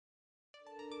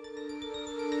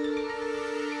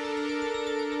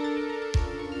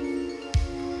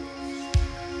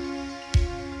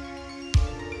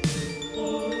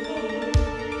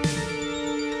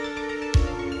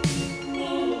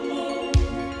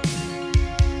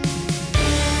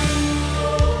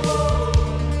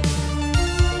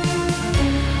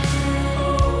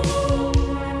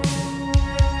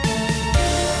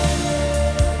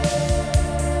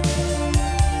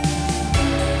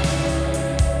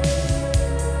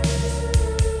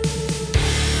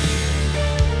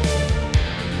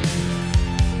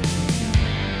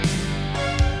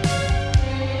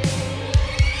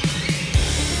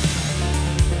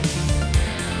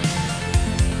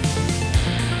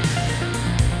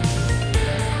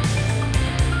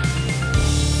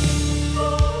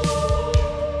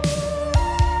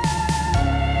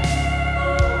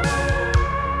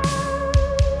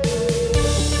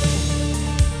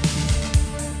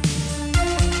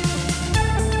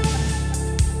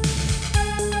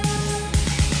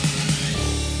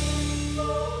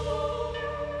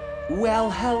Well,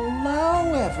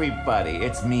 hello, everybody.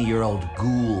 It's me, your old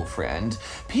ghoul friend,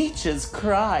 Peaches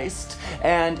Christ,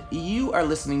 and you are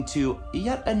listening to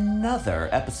yet another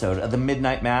episode of the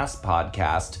Midnight Mass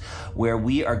podcast, where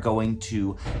we are going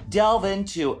to delve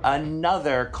into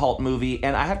another cult movie,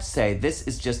 and I have to say, this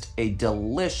is just a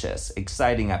delicious,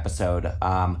 exciting episode.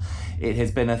 It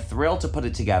has been a thrill to put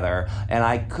it together, and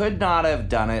I could not have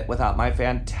done it without my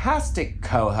fantastic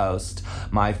co-host,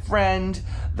 my friend,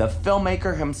 the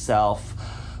filmmaker himself,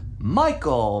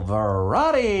 Michael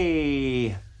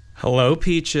Varrati. Hello,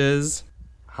 Peaches.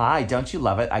 Hi, don't you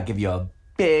love it? I give you a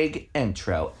big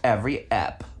intro every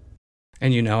ep.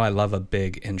 And you know I love a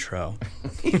big intro.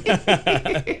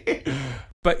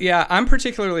 But yeah, I'm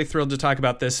particularly thrilled to talk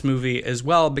about this movie as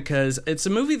well because it's a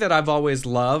movie that I've always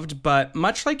loved, but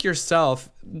much like yourself,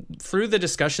 through the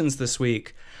discussions this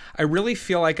week, I really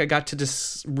feel like I got to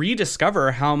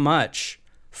rediscover how much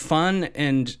fun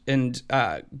and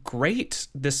great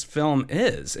this film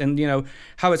is, and you know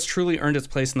how it's truly earned its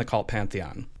place in the cult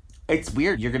pantheon. It's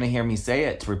weird. You're going to hear me say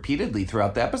it repeatedly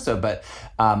throughout the episode, but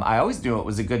I always knew it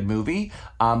was a good movie.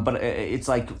 But it's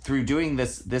like through doing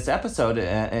this episode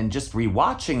and just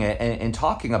rewatching it and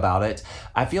talking about it,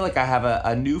 I feel like I have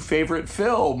a new favorite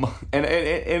film,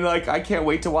 and like I can't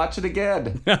wait to watch it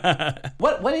again.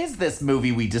 What is this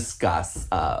movie we discuss?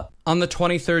 On the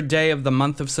 23rd day of the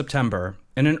month of September,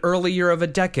 in an early year of a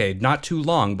decade not too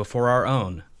long before our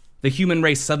own, the human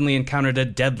race suddenly encountered a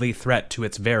deadly threat to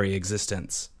its very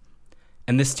existence.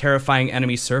 And this terrifying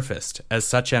enemy surfaced, as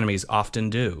such enemies often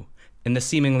do, in the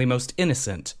seemingly most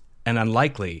innocent and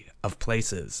unlikely of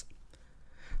places.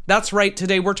 That's right,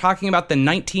 today we're talking about the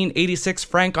 1986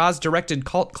 Frank Oz directed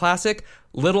cult classic,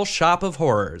 Little Shop of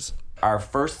Horrors. Our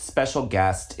first special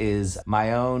guest is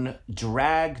my own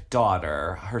drag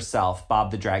daughter herself, Bob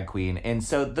the Drag Queen. And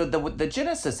so the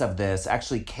genesis of this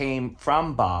actually came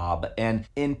from Bob. And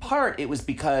in part, it was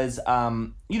because, I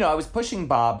was pushing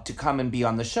Bob to come and be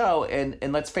on the show.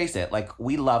 And let's face it, like,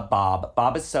 we love Bob.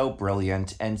 Bob is so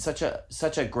brilliant and such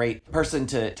a great person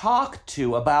to talk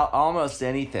to about almost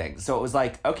anything. So it was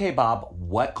like, okay, Bob,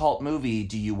 what cult movie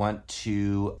do you want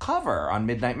to cover on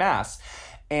Midnight Mass?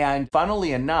 And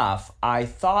funnily enough, I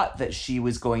thought that she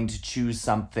was going to choose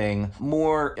something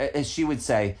more, as she would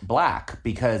say, black,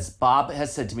 because Bob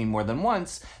has said to me more than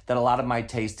once that a lot of my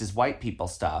taste is white people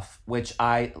stuff, which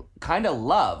I kind of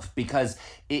love because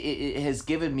it has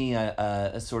given me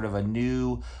a sort of a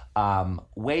new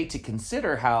way to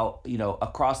consider how,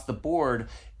 across the board,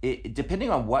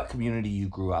 depending on what community you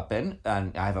grew up in,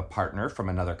 and I have a partner from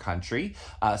another country,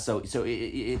 so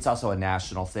it's also a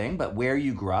national thing, but where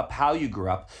you grew up, how you grew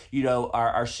up,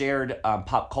 our shared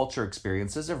pop culture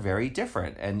experiences are very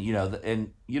different, and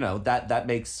that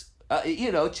makes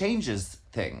changes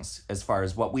things as far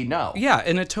as what we know. Yeah,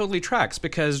 and it totally tracks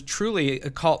because truly a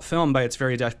cult film by its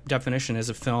very definition is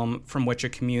a film from which a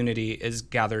community is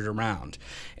gathered around.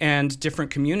 And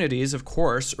different communities, of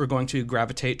course, are going to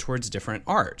gravitate towards different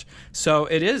art. So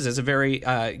it is a very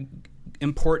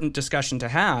important discussion to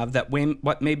have that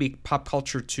what may be pop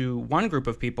culture to one group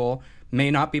of people may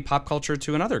not be pop culture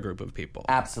to another group of people.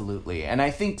 Absolutely. And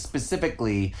I think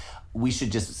specifically we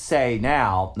should just say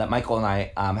now that Michael and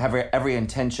I have every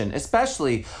intention,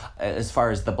 especially as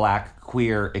far as the Black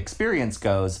queer experience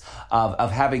goes,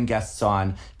 of having guests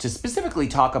on to specifically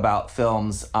talk about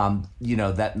films,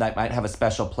 that might have a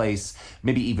special place,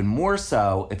 maybe even more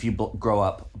so if you grow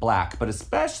up Black, but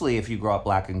especially if you grow up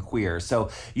Black and queer. So,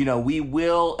 we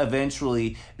will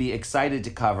eventually be excited to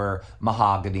cover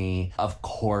Mahogany, of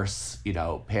course,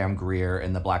 Pam Grier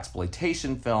and the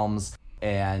Blaxploitation films,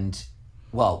 and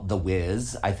well, The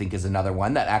Wiz, I think, is another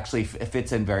one that actually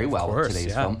fits in very well with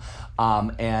today's film.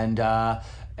 And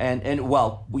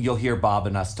you'll hear Bob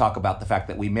and us talk about the fact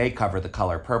that we may cover The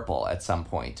Color Purple at some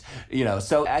point.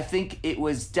 So I think it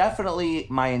was definitely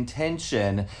my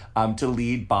intention to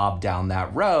lead Bob down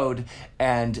that road.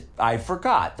 And I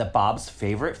forgot that Bob's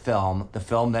favorite film, the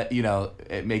film that,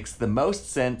 it makes the most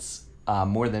sense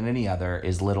more than any other,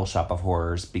 is Little Shop of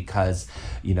Horrors, because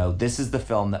this is the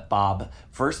film that Bob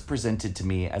first presented to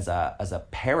me as a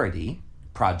parody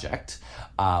project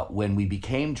when we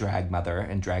became drag mother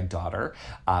and drag daughter.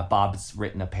 Bob's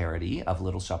written a parody of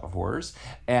Little Shop of Horrors,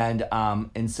 and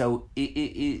so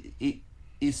it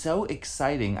is so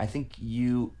exciting. I think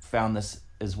you found this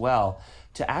as well,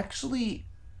 to actually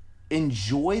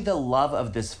enjoy the love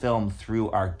of this film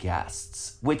through our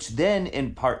guests, which then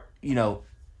in part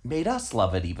made us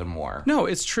love it even more. No,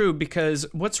 it's true, because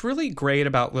what's really great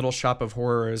about Little Shop of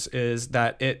Horrors is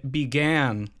that it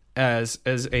began as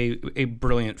a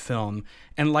brilliant film,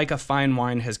 and like a fine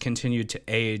wine has continued to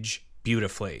age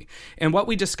beautifully. And what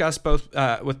we discussed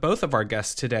with both of our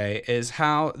guests today is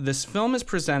how this film is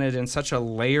presented in such a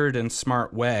layered and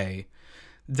smart way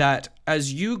that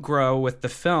as you grow with the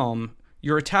film,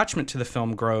 your attachment to the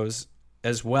film grows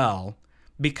as well,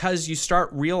 because you start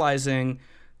realizing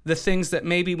the things that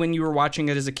maybe when you were watching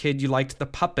it as a kid, you liked the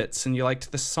puppets and you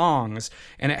liked the songs,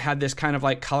 and it had this kind of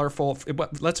like colorful,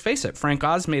 let's face it, Frank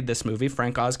Oz made this movie.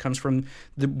 Frank Oz comes from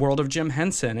the world of Jim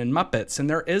Henson and Muppets, and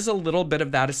there is a little bit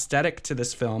of that aesthetic to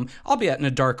this film, albeit in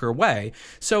a darker way.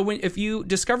 So if you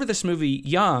discover this movie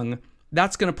young,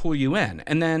 that's going to pull you in.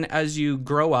 And then as you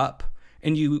grow up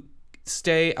and you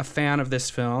stay a fan of this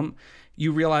film,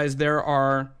 you realize there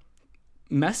are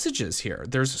messages here.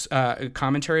 There's a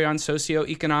commentary on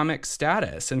socioeconomic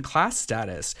status and class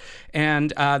status.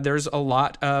 And there's a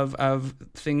lot of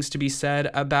things to be said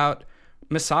about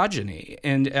misogyny.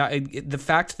 And the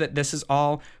fact that this is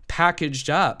all packaged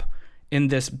up in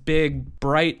this big,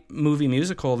 bright movie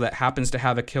musical that happens to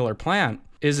have a killer plant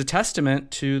is a testament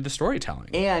to the storytelling.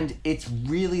 And it's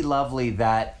really lovely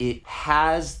that it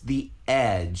has the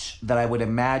edge that I would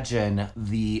imagine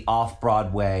the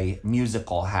off-Broadway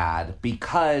musical had,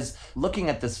 because looking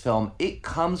at this film, it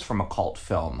comes from a cult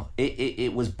film.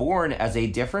 It was born as a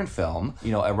different film,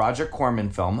 a Roger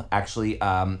Corman film, actually,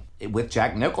 with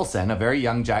Jack Nicholson, a very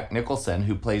young Jack Nicholson,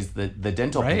 who plays the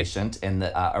dental patient in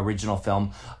the original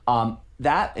film.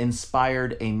 That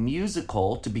inspired a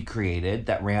musical to be created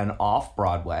that ran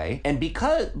off-Broadway. And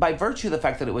because, by virtue of the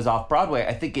fact that it was off-Broadway,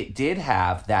 I think it did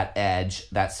have that edge,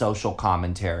 that social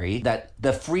commentary, that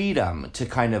the freedom to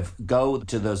kind of go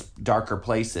to those darker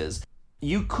places.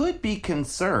 You could be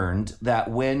concerned that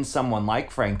when someone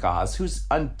like Frank Oz, who's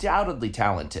undoubtedly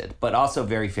talented, but also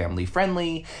very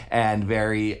family-friendly and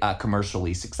very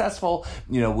commercially successful,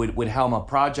 would helm a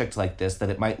project like this, that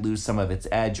it might lose some of its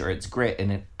edge or its grit,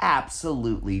 and it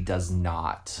absolutely does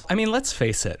not. I mean, let's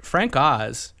face it, Frank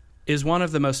Oz is one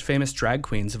of the most famous drag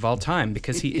queens of all time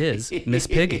because he is Miss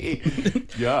Piggy.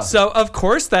 Yeah. So, of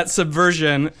course, that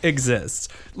subversion exists.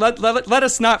 Let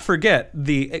us not forget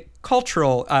the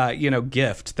cultural,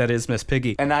 gift that is Miss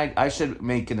Piggy. And I should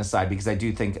make an aside, because I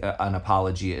do think an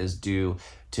apology is due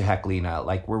to Heclina.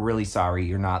 Like, we're really sorry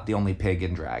you're not the only pig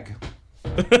in drag.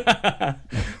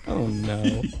 Oh,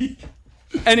 no.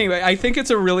 Anyway, I think it's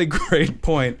a really great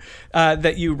point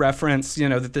that you reference,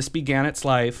 that this began its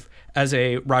life as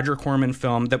a Roger Corman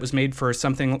film that was made for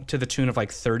something to the tune of like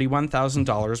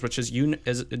 $31,000, which, as you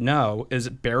know, is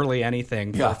barely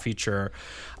anything for a feature.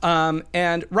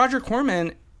 And Roger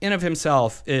Corman, in of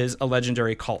himself, is a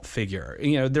legendary cult figure.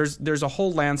 There's a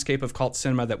whole landscape of cult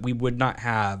cinema that we would not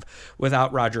have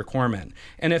without Roger Corman.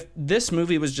 And if this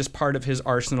movie was just part of his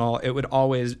arsenal, it would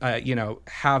always,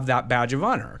 have that badge of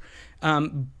honor.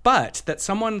 But that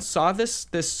someone saw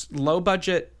this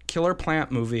low-budget killer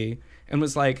plant movie and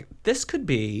was like, this could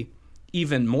be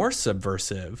even more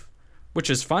subversive, which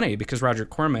is funny because Roger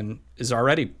Corman is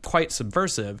already quite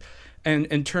subversive,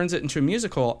 and turns it into a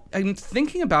musical. I'm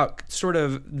thinking about sort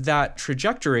of that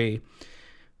trajectory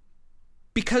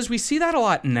because we see that a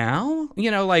lot now.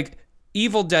 Like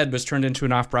Evil Dead was turned into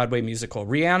an off-Broadway musical.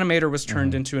 Reanimator was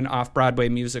turned into an off-Broadway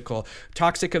musical.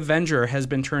 Toxic Avenger has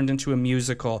been turned into a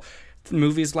musical.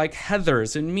 Movies like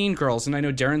Heathers and Mean Girls, and I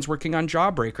know Darren's working on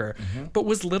Jawbreaker. But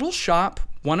was Little Shop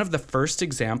one of the first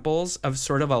examples of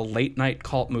sort of a late-night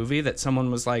cult movie that someone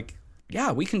was like,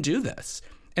 yeah, we can do this?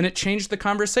 And it changed the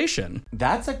conversation.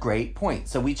 That's a great point.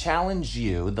 So we challenge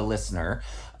you, the listener,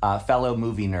 fellow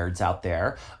movie nerds out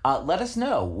there, let us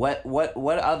know what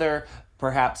other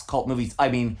perhaps cult movies,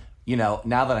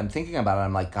 now that I'm thinking about it,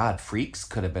 I'm like, God, Freaks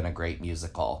could have been a great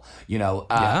musical,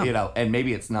 and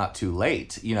maybe it's not too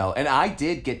late, and I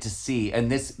did get to see,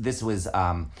 and this was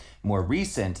more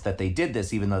recent that they did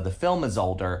this, even though the film is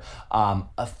older,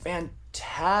 a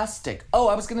fantastic,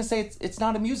 I was going to say it's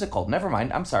not a musical. Never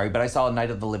mind. I'm sorry. But I saw a Night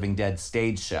of the Living Dead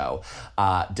stage show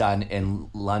done in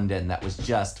London that was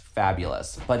just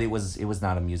fabulous. But it was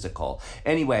not a musical.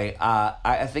 Anyway,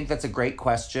 I think that's a great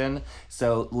question.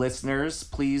 So listeners,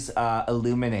 please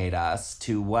illuminate us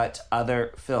to what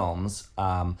other films,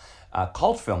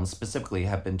 cult films specifically,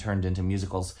 have been turned into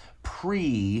musicals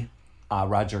pre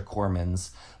Roger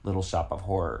Corman's Little Shop of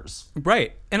Horrors.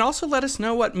 Right. And also let us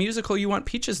know what musical you want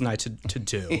Peaches and I to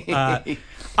do.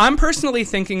 I'm personally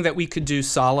thinking that we could do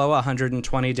Solo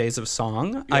 120 Days of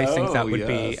Song. I think that would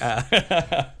be...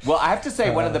 Well, I have to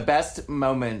say, one of the best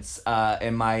moments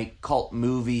in my cult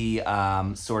movie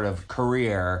sort of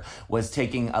career was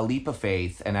taking a leap of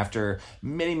faith. And after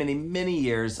many, many, many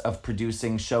years of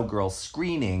producing Showgirls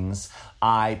screenings,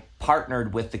 I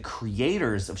partnered with the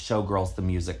creators of Showgirls the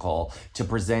Musical to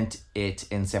present it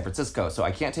in San Francisco. So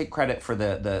I can't take credit for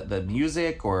the the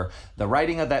music or the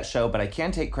writing of that show, but I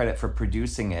can take credit for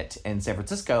producing it in San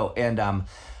Francisco. And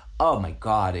oh my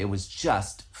God, it was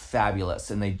just fabulous.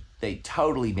 And they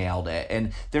totally nailed it.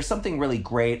 And there's something really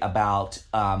great about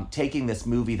taking this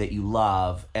movie that you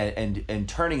love and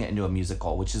turning it into a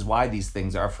musical, which is why these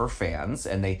things are for fans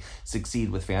and they succeed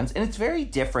with fans. And it's very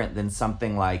different than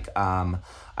something like,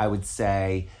 I would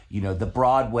say, the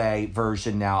Broadway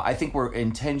version now. I think we're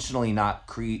intentionally not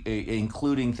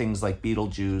including things like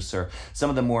Beetlejuice or some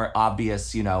of the more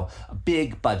obvious,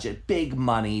 big budget, big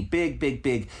money, big,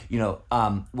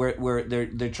 where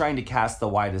they're trying to cast the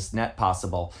widest net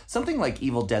possible. Something like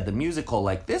Evil Dead the Musical,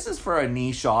 like this is for a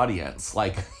niche audience,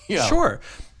 Sure,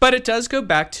 but it does go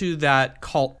back to that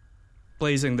cult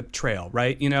blazing the trail,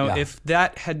 right? If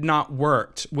that had not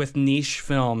worked with niche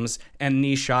films and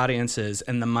niche audiences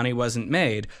and the money wasn't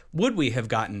made, would we have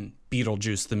gotten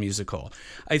Beetlejuice the Musical?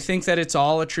 I think that it's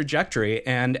all a trajectory,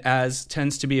 and as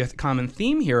tends to be a common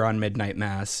theme here on Midnight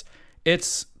Mass,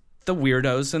 it's the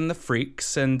weirdos and the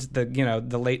freaks and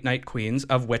the late night queens,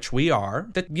 of which we are,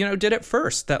 that did it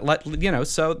first,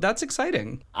 so that's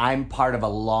exciting. I'm part of a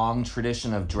long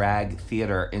tradition of drag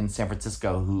theater in San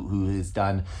Francisco who has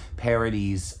done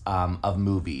parodies of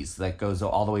movies that goes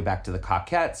all the way back to the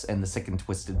Cockettes and the Sick and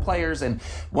Twisted Players. And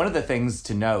one of the things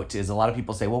to note is a lot of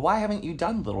people say, well, why haven't you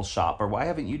done Little Shop, or why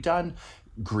haven't you done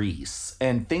Grease?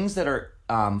 And things that are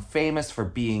famous for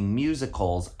being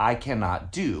musicals, I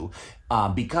cannot do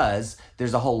because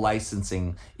there's a whole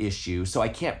licensing issue. So I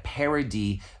can't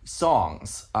parody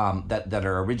songs that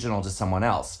are original to someone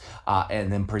else and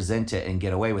then present it and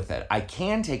get away with it. I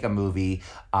can take a movie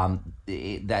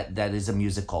that is a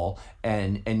musical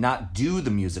and not do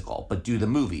the musical, but do the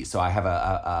movie. So I have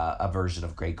a version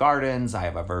of Grey Gardens, I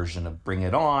have a version of Bring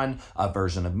It On, a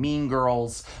version of Mean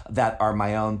Girls that are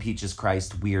my own Peaches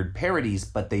Christ weird parodies,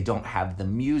 but they don't have the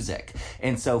music.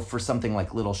 And so for something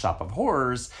like Little Shop of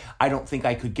Horrors, I don't think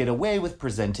I could get away with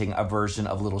presenting a version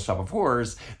of Little Shop of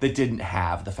Horrors that didn't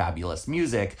have the fabulous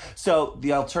music. So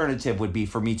the alternative would be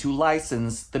for me to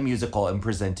license the musical and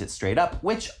present it straight up,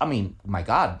 which, I mean, my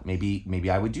God,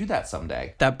 maybe I would do that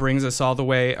someday. That brings us all the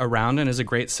way around and is a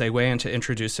great segue into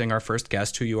introducing our first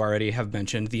guest, who you already have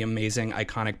mentioned, the amazing,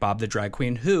 iconic Bob the Drag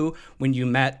Queen, who, when you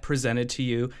met, presented to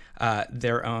you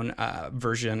their own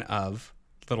version of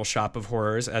Little Shop of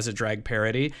Horrors as a drag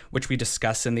parody, which we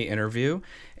discuss in the interview.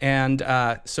 And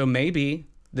so maybe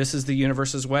this is the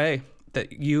universe's way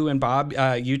that you and Bob,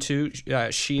 you two,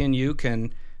 she and you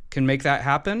can make that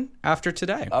happen after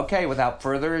today. Okay, without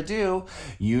further ado,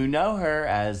 you know her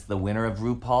as the winner of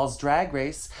RuPaul's Drag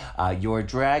Race, your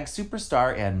drag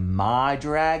superstar and my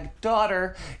drag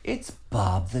daughter. It's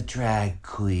Bob the Drag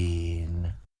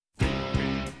Queen.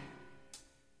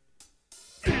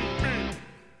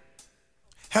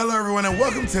 Hello, everyone, and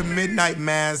welcome to Midnight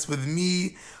Mass with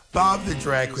me, Bob the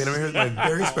Drag Queen. I'm here with my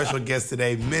very special guest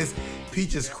today, Miss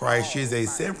Peaches Christ. She is a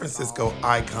San Francisco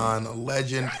icon,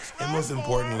 legend, and most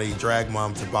importantly, drag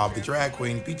mom to Bob the Drag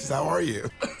Queen. Peaches, how are you?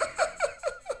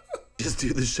 Just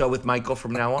do the show with Michael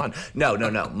from now on. No.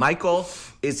 Michael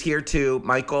is here too.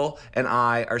 Michael and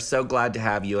I are so glad to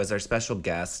have you as our special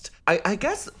guest. I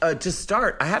guess to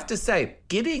start, I have to say,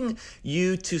 getting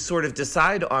you to sort of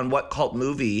decide on what cult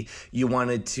movie you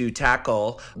wanted to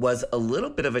tackle was a little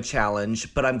bit of a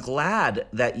challenge, but I'm glad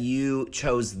that you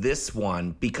chose this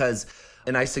one because...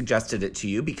 And I suggested it to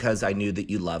you because I knew that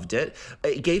you loved it.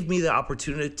 It gave me the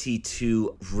opportunity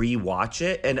to rewatch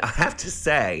it. And I have to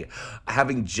say,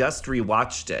 having just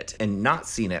rewatched it and not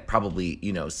seen it probably,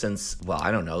 since, well, I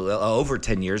don't know, over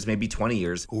 10 years, maybe 20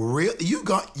 years. Really? You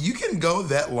can go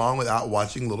that long without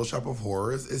watching Little Shop of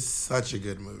Horrors? It's such a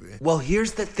good movie. Well,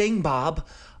 here's the thing, Bob.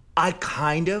 I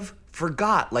kind of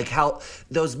forgot, like how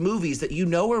those movies that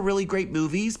are really great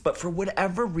movies, but for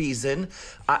whatever reason,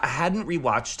 I hadn't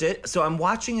rewatched it. So I'm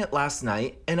watching it last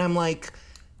night, and I'm like,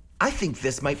 I think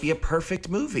this might be a perfect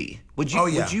movie. Would you?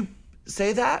 Would you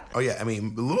say that? Oh yeah. I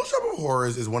mean, Little Shop of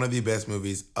Horrors is one of the best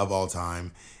movies of all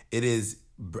time. It is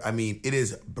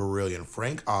brilliant.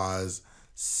 Frank Oz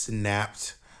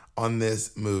snapped on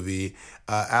this movie.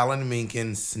 Alan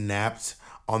Menken snapped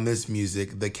on this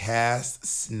music. The cast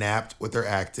snapped with their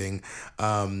acting.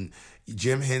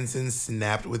 Jim Henson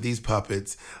snapped with these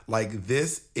puppets. Like,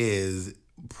 this is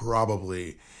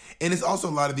probably, and it's also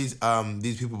a lot of these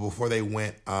people before they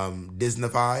went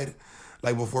Disneyfied,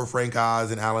 like before Frank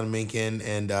Oz and Alan Menken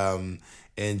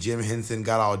and Jim Henson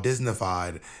got all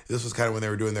Disneyfied. This was kind of when they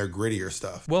were doing their grittier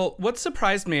stuff. Well, what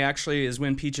surprised me actually is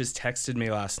when Peaches texted me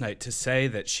last night to say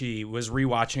that she was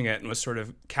rewatching it and was sort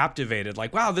of captivated,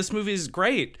 like, wow, this movie is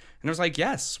great. And I was like,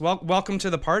 yes, well, welcome to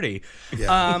the party.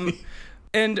 Yeah.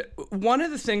 And one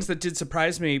of the things that did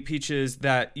surprise me, Peaches,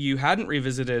 that you hadn't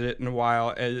revisited it in a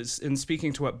while, as in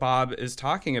speaking to what Bob is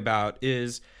talking about,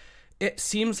 is it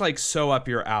seems like so up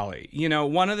your alley. You know,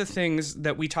 one of the things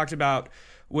that we talked about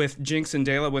with Jinx and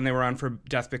Dela when they were on for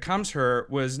Death Becomes Her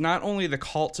was not only the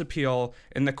cult appeal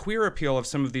and the queer appeal of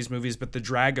some of these movies, but the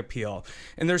drag appeal.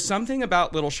 And there's something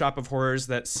about Little Shop of Horrors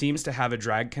that seems to have a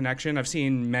drag connection. I've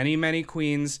seen many, many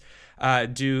queens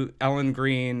do Ellen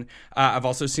Green. I've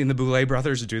also seen the Boulet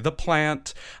brothers do The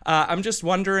Plant. I'm just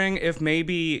wondering if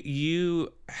maybe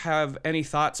you have any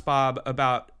thoughts, Bob,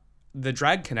 about the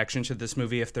drag connection to this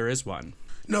movie, if there is one.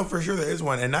 No, for sure there is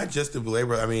one, and not just the Boulet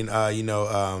Brothers. I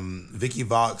mean, Vicky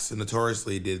Vox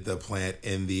notoriously did The Plant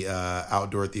in the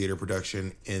outdoor theater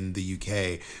production in the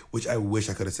UK, which I wish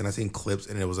I could have seen. I've seen clips,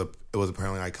 and it was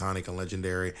apparently iconic and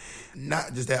legendary.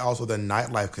 Not just that, also the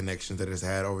nightlife connections that it's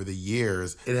had over the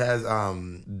years. It has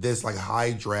this like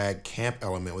high drag camp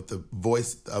element with the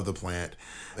voice of The Plant,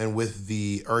 and with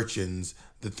the urchins,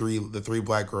 the three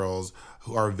black girls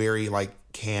who are very like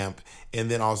camp, and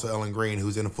then also Ellen Green,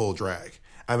 who's in full drag.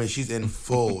 I mean, she's in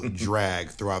full drag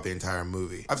throughout the entire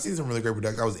movie. I've seen some really great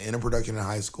productions. I was in a production in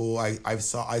high school. I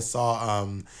saw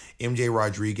MJ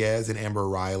Rodriguez and Amber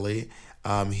Riley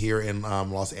here in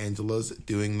Los Angeles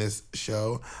doing this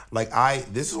show.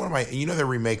 This is one of my, they're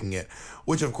remaking it,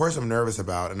 which of course I'm nervous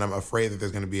about, and I'm afraid that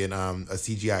there's going to be a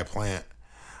CGI plant.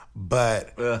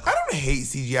 But I don't hate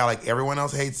CGI like everyone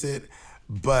else hates it,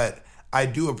 but I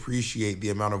do appreciate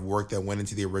the amount of work that went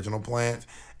into the original plant.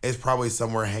 It's probably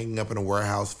somewhere hanging up in a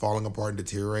warehouse, falling apart and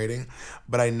deteriorating.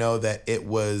 But I know that it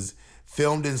was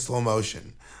filmed in slow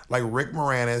motion. Like Rick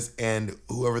Moranis and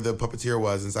whoever the puppeteer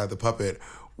was inside the puppet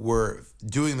were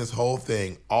doing this whole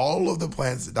thing, all of the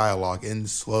plant's dialogue in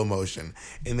slow motion,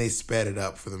 and they sped it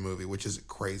up for the movie, which is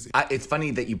crazy. It's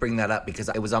funny that you bring that up because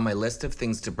it was on my list of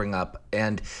things to bring up.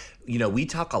 And, we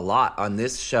talk a lot on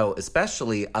this show,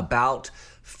 especially about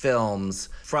films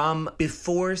from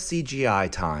before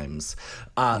CGI times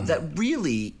that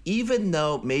really, even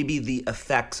though maybe the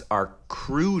effects are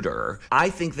cruder, I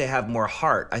think they have more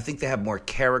heart. I think they have more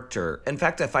character. In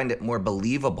fact, I find it more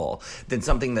believable than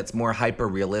something that's more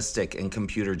hyper-realistic and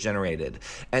computer-generated.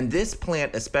 And this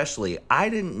plant especially, I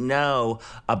didn't know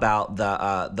about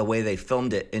the way they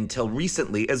filmed it until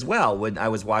recently as well, when I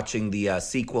was watching the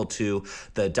sequel to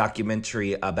the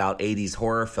documentary about 80s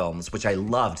horror films, which I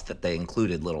loved that they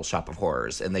included Little Shop of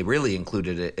Horrors, and they really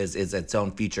included it as its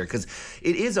own feature because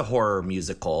it is a horror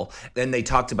musical, and they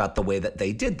talked about the way that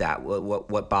they did that,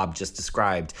 what Bob just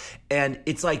described. And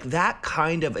it's like that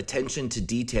kind of attention to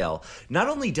detail, not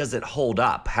only does it hold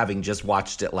up, having just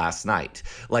watched it last night,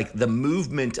 like the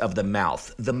movement of the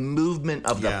mouth, the movement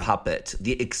of the puppet,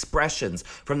 the expressions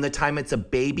from the time it's a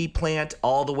baby plant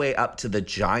all the way up to the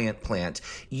giant plant,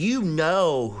 you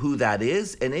know who that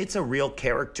is, and it's a real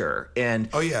character. And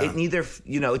it neither,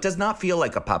 it does not feel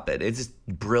like a puppet. It's just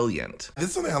brilliant. This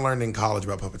is something I learned in college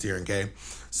about puppeteering, okay?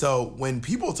 So when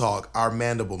people talk, our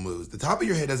mandible moves. The top of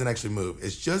your head doesn't actually move.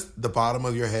 It's just the bottom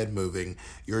of your head moving.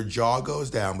 Your jaw goes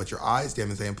down, but your eyes stay in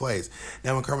the same place.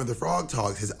 Now when Kermit the Frog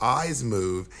talks, his eyes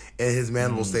move and his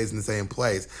mandible stays in the same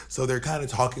place. So they're kind of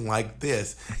talking like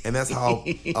this. And that's how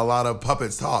a lot of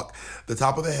puppets talk. The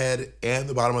top of the head and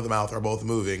the bottom of the mouth are both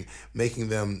moving, making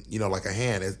them, like a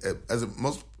hand. As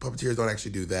most puppeteers don't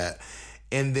actually do that.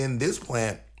 And then this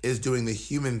plant is doing the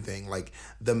human thing. Like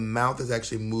the mouth is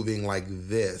actually moving like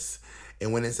this.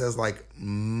 And when it says like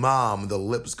mom, the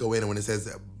lips go in. And when it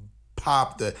says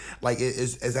pop,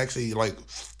 it's actually like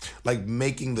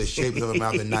making the shapes of the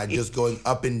mouth and not just going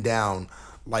up and down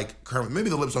like Kermit. Maybe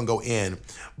the lips don't go in,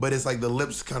 but it's like the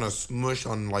lips kind of smush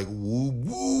on like woo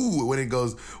woo when it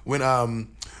goes, when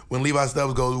Levi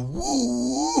Stubbs goes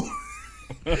woo.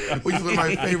 Which is one of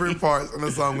my favorite parts in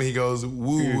the song when he goes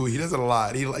woo woo. He does it a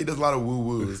lot. He does a lot of woo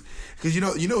woos because you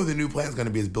know who the new plant's going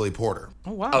to be is Billy Porter.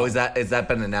 Oh wow! Oh, is that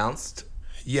been announced?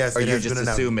 Yes, or you're just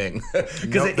assuming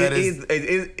because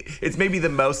it's maybe the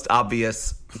most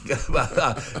obvious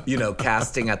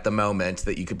casting at the moment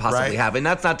that you could possibly have. And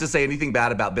that's not to say anything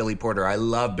bad about Billy Porter. I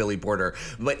love Billy Porter,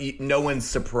 but no one's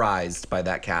surprised by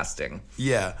that casting.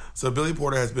 Yeah, so Billy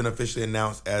Porter has been officially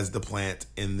announced as the plant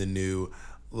in the new.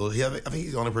 Well, I think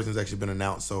he's the only person who's actually been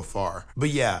announced so far. But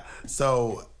yeah,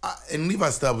 and Levi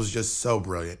Stubbs was just so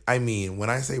brilliant. I mean, when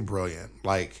I say brilliant,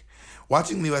 like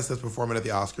watching Levi Stubbs perform it at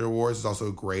the Oscar Awards is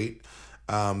also great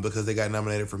because they got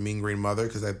nominated for Mean Green Mother,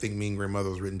 because I think Mean Green Mother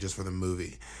was written just for the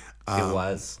movie. It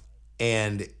was.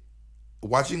 And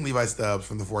watching Levi Stubbs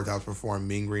from the Four Tops perform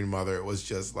Mean Green Mother, it was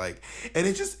just like, and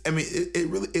it just, I mean,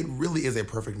 it really is a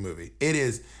perfect movie. It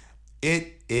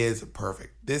is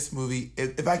perfect. This movie,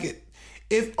 if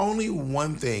If only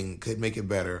one thing could make it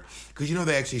better, because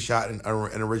they actually shot an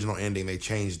original ending. They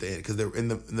changed it because in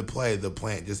the play, the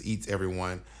plant just eats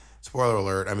everyone. Spoiler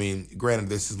alert. I mean, granted,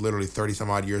 this is literally 30 some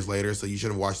odd years later, so you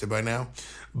should have watched it by now.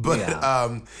 But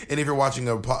and if you're watching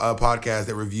a podcast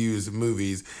that reviews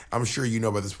movies, I'm sure you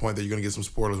know by this point that you're going to get some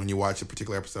spoilers when you watch a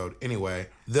particular episode. Anyway,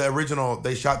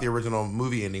 they shot the original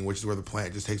movie ending, which is where the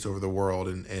plant just takes over the world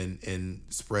and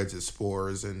spreads its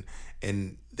spores,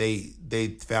 and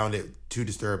they found it too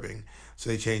disturbing, so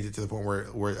they changed it to the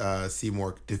point where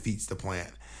Seymour defeats the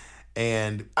plant.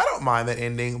 And I don't mind that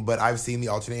ending, but I've seen the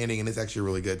alternate ending, and it's actually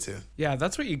really good too. Yeah,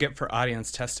 that's what you get for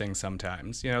audience testing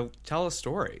sometimes. Tell a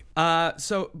story.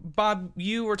 So, Bob,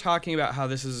 you were talking about how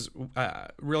this is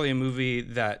really a movie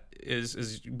that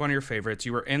is one of your favorites.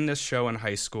 You were in this show in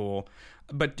high school.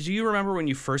 But do you remember when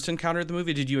you first encountered the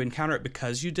movie? Did you encounter it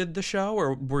because you did the show,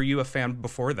 or were you a fan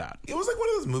before that? It was like one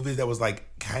of those movies that was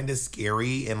like kind of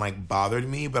scary and like bothered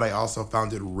me, but I also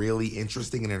found it really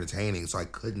interesting and entertaining, so I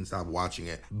couldn't stop watching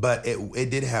it. But it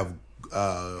did have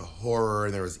horror,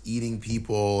 and there was eating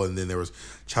people, and then there was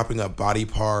chopping up body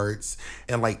parts,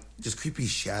 and like just creepy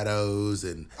shadows.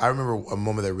 And I remember a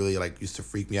moment that really like used to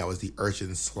freak me out was the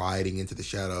urchin sliding into the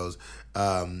shadows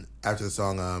after the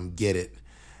song Get It.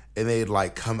 And they'd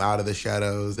like come out of the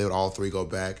shadows. They would all three go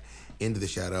back into the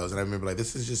shadows. And I remember like,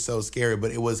 this is just so scary,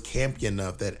 but it was campy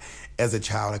enough that as a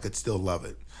child I could still love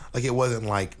it. Like it wasn't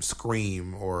like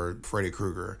Scream or Freddy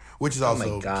Krueger, which is also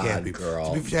oh my God, campy.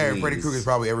 Girl, to be fair, please. Freddy Krueger is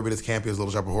probably every bit as campy as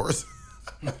Little Shop of Horrors.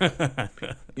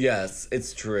 Yes,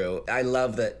 it's true. I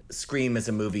love that Scream is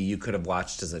a movie you could have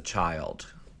watched as a child.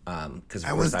 Because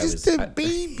I was just a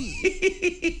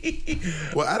baby.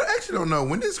 Well, I actually don't know.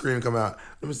 When did Scream come out?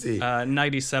 Let me see.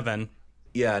 97.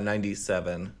 Yeah,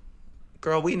 97.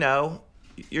 Girl, we know.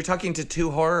 You're talking to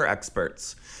two horror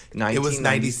experts. It was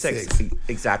 96.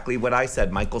 Exactly what I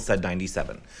said. Michael said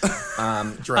 97.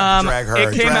 Drag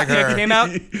her.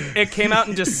 It came out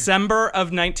in December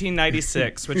of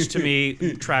 1996, which to me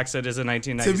tracks it as a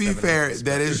 1997. To be fair,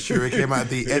 that is true. It came out at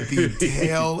the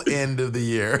tail end of the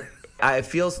year. It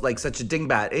feels like such a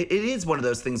dingbat. It is one of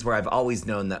those things where I've always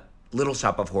known that Little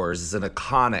Shop of Horrors is an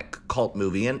iconic cult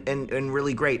movie and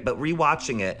really great. But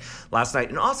rewatching it last night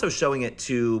and also showing it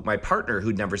to my partner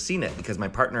who'd never seen it, because my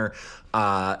partner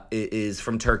is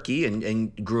from Turkey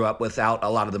and grew up without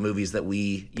a lot of the movies that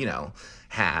we,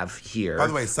 have here. By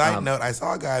the way, side note, I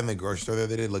saw a guy in the grocery store the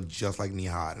other day that looked just like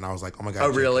Nihat. And I was like, oh my God. Oh,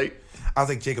 Jacob. really? I was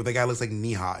like, Jacob, that guy looks like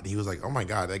Nihat. And he was like, oh my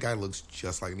God, that guy looks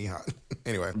just like Nihat.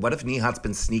 Anyway. What if Nihat's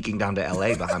been sneaking down to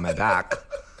LA behind my back?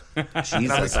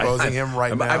 Jesus, I'm exposing him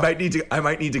right now. I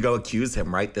might need to go accuse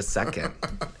him right this second.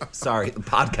 Sorry, the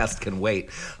podcast can wait.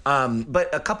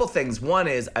 But a couple things. One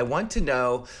is I want to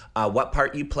know what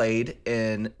part you played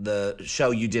in the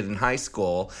show you did in high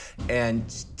school, and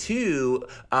two,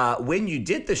 when you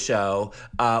did the show,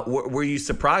 were you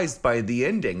surprised by the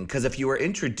ending? Because if you were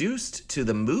introduced to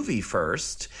the movie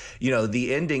first,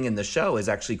 the ending in the show is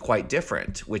actually quite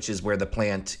different, which is where the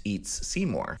plant eats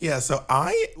Seymour. Yeah, so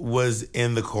I was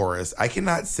in the chorus. I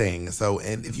cannot sing. So,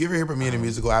 and if you ever hear me in a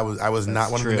musical, I was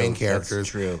not one of the main characters. That's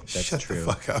true. Shut the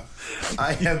fuck up.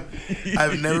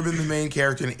 I've never been the main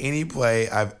character in any play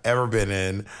I've ever been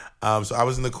in. So I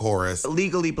was in the chorus.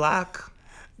 Legally Black.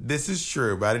 This is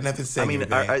true, but I didn't have to sing. I mean,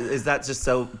 is that just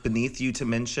so beneath you to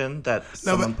mention that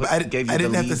someone gave you I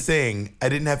didn't the have lead? to sing. I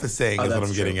didn't have to sing. Is what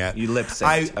I'm getting at. You lip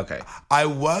synced. Okay. I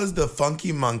was the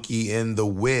funky monkey in The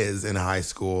Wiz in high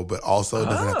school, but also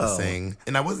doesn't have to sing.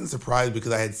 And I wasn't surprised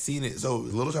because I had seen it. So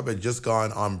Little Shop had just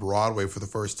gone on Broadway for the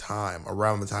first time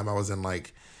around the time I was in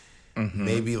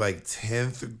maybe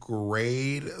 10th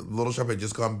grade. Little Shop had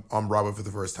just gone on Broadway for the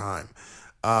first time.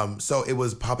 So it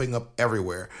was popping up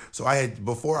everywhere. So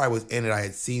before I was in it, I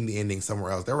had seen the ending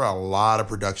somewhere else. There were a lot of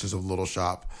productions of Little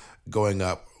Shop going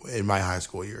up in my high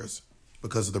school years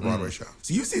because of the Broadway show.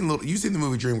 So you've seen the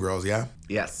movie Dreamgirls, yeah?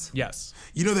 Yes.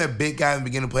 You know that big guy in the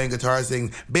beginning playing guitar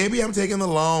saying, "Baby, I'm taking the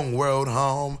long road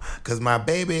home, 'cause my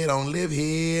baby don't live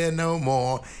here no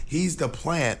more." He's the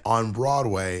plant on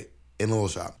Broadway in Little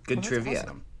Shop. Good trivia.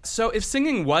 Awesome. So if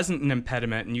singing wasn't an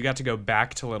impediment and you got to go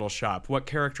back to Little Shop, what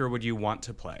character would you want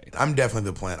to play? I'm definitely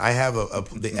the plant. I have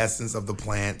the essence of the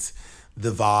plant,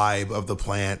 the vibe of the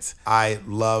plant. I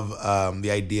love the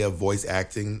idea of voice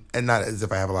acting, and not as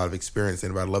if I have a lot of experience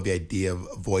in it, but I love the idea of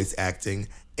voice acting,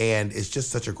 and it's just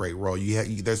such a great role.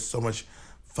 There's so much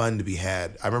fun to be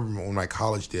had. I remember when my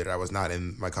college did it, I was not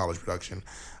in my college production,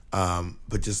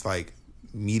 but just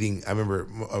meeting, I remember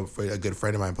a good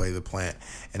friend of mine played the plant,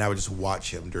 and I would just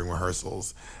watch him during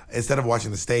rehearsals. Instead of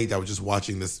watching the stage, I was just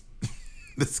watching this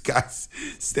guy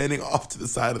standing off to the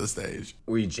side of the stage.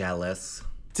 Were you jealous?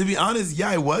 To be honest, yeah,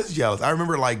 I was jealous. I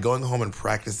remember like going home and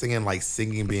practicing and like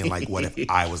singing, being like, what if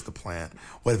I was the plant?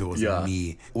 What if it was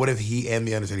me? What if he and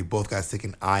the understudy both got sick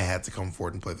and I had to come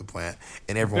forward and play the plant?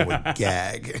 And everyone would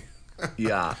gag.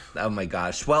 Yeah. Oh my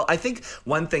gosh. Well, I think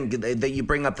one thing that you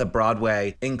bring up, the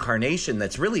Broadway incarnation,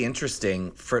 that's really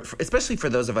interesting for especially for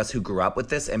those of us who grew up with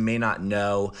this and may not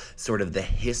know sort of the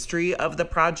history of the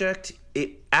project.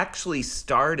 It actually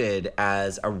started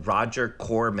as a Roger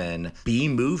Corman B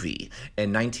movie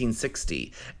in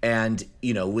 1960, and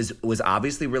was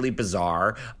obviously really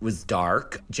bizarre, was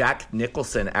dark. Jack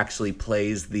Nicholson actually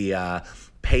plays the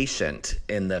patient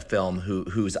in the film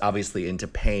who's obviously into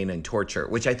pain and torture,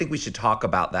 which I think we should talk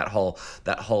about that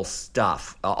whole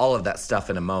stuff, all of that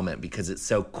stuff in a moment, because it's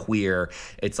so queer.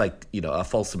 It's like, a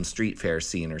Folsom Street Fair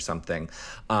scene or something.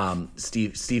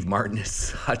 Steve Martin is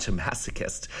such a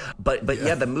masochist. But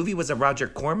yeah, the movie was a Roger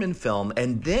Corman film,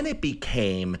 and then it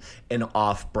became an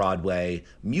off-Broadway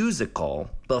musical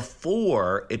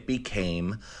before it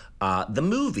became the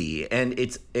movie. And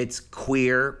it's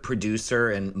queer producer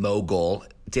and mogul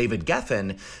David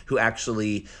Geffen who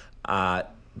actually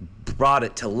brought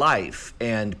it to life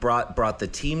and brought the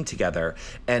team together.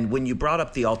 And when you brought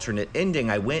up the alternate ending,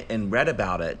 I went and read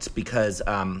about it because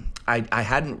I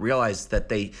hadn't realized that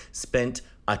they spent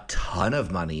a ton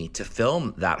of money to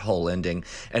film that whole ending.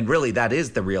 And really, that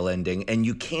is the real ending. And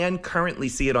you can currently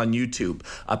see it on YouTube.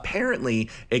 Apparently,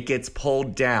 it gets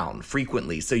pulled down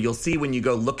frequently. So you'll see when you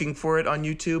go looking for it on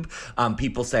YouTube,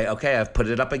 people say, okay, I've put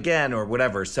it up again or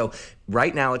whatever. So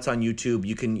right now it's on YouTube.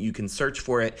 You can search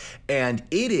for it. And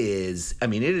it is a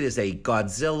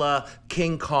Godzilla,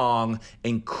 King Kong,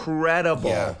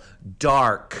 incredible,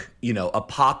 dark,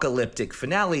 apocalyptic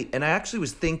finale. And I actually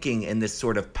was thinking in this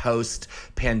sort of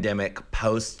post-pandemic,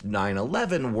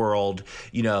 post-9/11 world,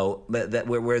 that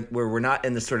where we're not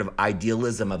in the sort of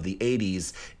idealism of the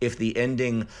 80s, if the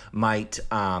ending might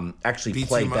actually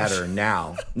play better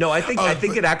now. No, I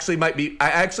think it actually might be. I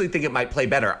actually think it might play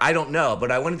better. I don't know,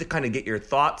 but I wanted to kind of get your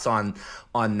thoughts on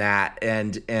that,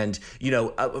 and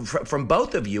from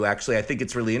both of you, actually, I think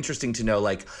it's really interesting to know,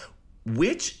 like,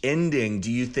 which ending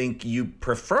do you think you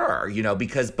prefer?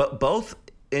 Because both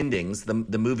endings, the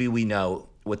movie we know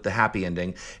with the happy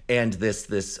ending and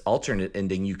this alternate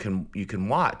ending you can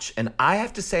watch, and I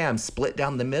have to say I'm split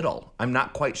down the middle. I'm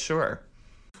not quite sure.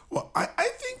 Well, I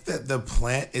think that the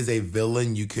plant is a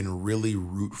villain you can really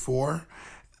root for.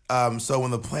 So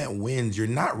when the plant wins, you're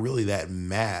not really that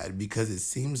mad because it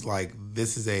seems like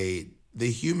the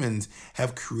humans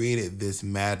have created this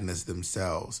madness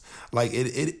themselves. Like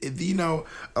it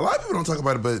a lot of people don't talk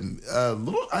about it, but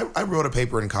I wrote a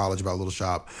paper in college about Little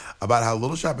Shop, about how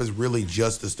Little Shop is really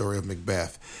just the story of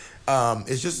Macbeth.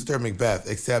 It's just the story of Macbeth,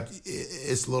 except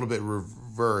it's a little bit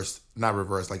not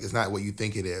reversed. Like, it's not what you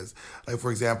think it is. Like,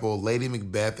 for example, Lady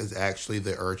Macbeth is actually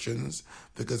the urchins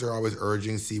because they're always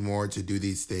urging Seymour to do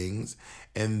these things.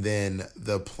 And then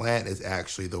the plant is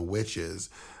actually the witches,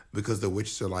 because the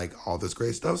witches are like, all this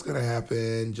great stuff's gonna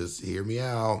happen, just hear me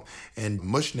out. And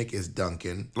Mushnik is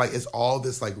Duncan. Like, it's all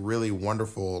this like really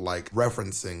wonderful like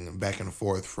referencing back and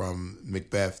forth from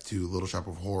Macbeth to Little Shop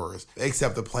of Horrors.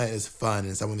 Except the plant is fun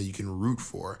and someone that you can root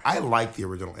for. I like the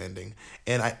original ending.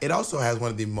 And it also has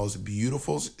one of the most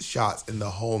beautiful shots in the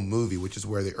whole movie, which is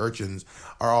where the urchins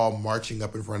are all marching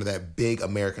up in front of that big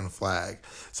American flag.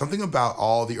 Something about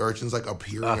all the urchins like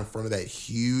appearing in front of that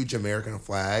huge American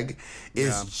flag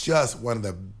is just one of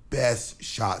the best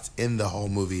shots in the whole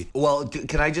movie. Well,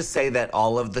 can I just say that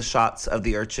all of the shots of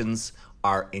the urchins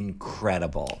are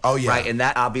incredible. Oh, yeah. Right? And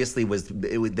that obviously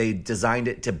they designed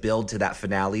it to build to that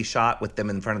finale shot with them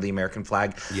in front of the American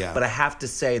flag. Yeah. But I have to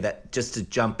say that, just to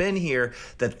jump in here,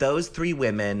 that those three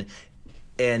women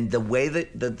and the way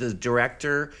that the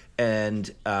director and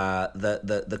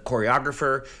the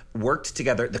choreographer worked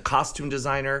together, the costume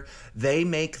designer, they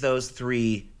make those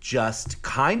three just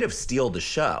kind of steal the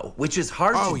show, which is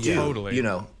hard to do. Totally.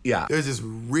 There's this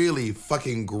really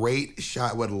fucking great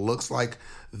shot, what looks like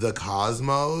the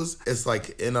cosmos. It's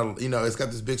like it's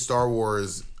got this big Star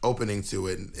Wars opening to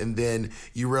it, and then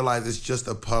you realize it's just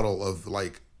a puddle of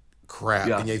like crap,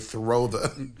 and you throw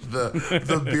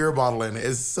the beer bottle in.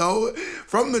 It's so,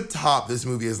 from the top, this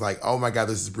movie is like, oh my God,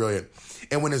 this is brilliant.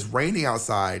 And when it's raining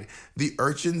outside, the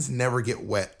urchins never get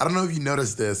wet. I don't know if you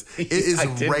noticed this. It is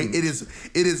rain.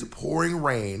 It is pouring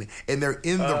rain, and they're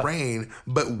in the rain,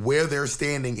 but where they're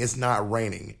standing, it's not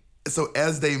raining. So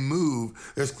as they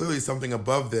move, there's clearly something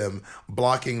above them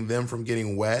blocking them from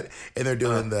getting wet. And they're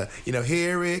doing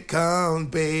here it comes,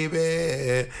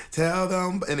 baby, tell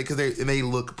them. And because they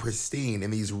look pristine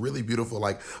in these really beautiful,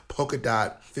 like polka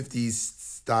dot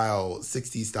 50s style,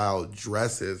 60s style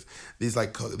dresses, these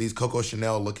like these Coco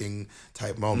Chanel looking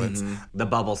type moments. The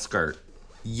bubble skirt.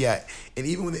 Yeah, and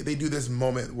even when they do this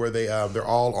moment where they're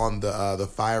all on the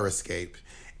fire escape,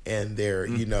 and they're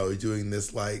doing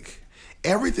this, like,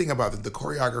 everything about the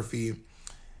choreography.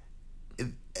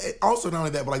 Also, not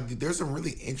only that, but like there's some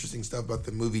really interesting stuff about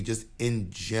the movie just in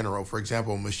general. For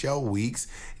example, Michelle Weeks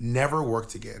never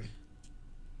worked again.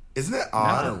 Isn't that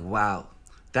odd? Oh, wow.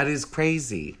 That is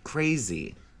crazy.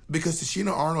 Crazy. Because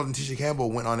Tichina Arnold and Tisha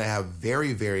Campbell went on to have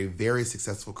very, very, very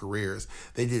successful careers.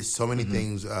 They did so many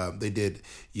things. They did,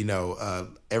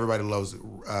 Everybody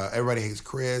Hates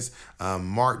Chris,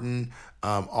 Martin,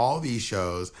 all these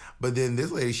shows. But then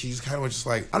this lady, she just kind of was just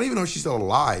like, I don't even know if she's still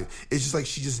alive. It's just like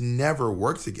she just never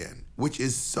worked again, which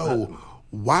is so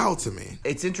wild to me.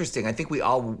 It's interesting. I think we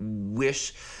all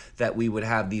wish that we would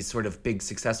have these sort of big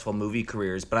successful movie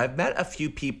careers, but I've met a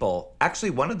few people. Actually,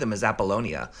 one of them is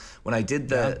Apollonia. When I did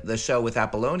the show with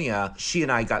Apollonia, she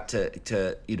and I got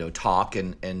to talk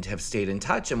and have stayed in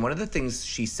touch. And one of the things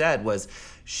she said was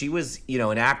she was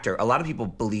an actor. A lot of people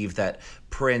believe that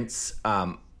Prince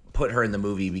put her in the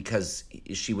movie because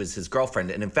she was his girlfriend.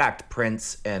 And in fact,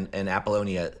 Prince and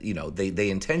Apollonia, they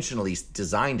intentionally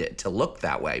designed it to look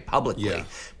that way publicly. Yeah.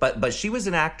 But she was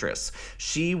an actress.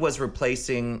 She was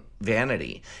replacing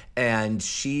Vanity, and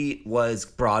she was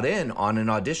brought in on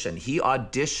an audition. He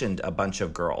auditioned a bunch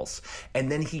of girls,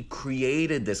 and then he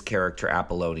created this character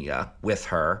Apollonia with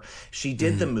her. She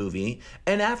did the movie,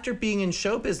 and after being in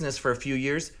show business for a few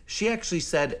years, she actually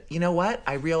said, you know what?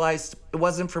 I realized it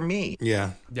wasn't for me.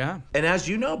 Yeah. Yeah. And as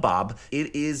you know, Bob,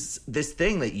 it is this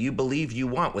thing that you believe you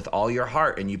want with all your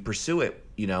heart, and you pursue it,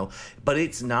 but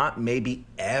it's not maybe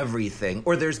everything,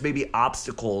 or there's maybe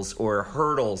obstacles or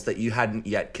hurdles that you hadn't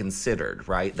yet considered,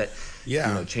 right? That,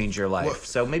 change your life. Well,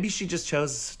 so maybe she just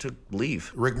chose to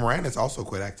leave. Rick Moranis also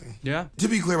quit acting. Yeah. To